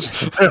horrors.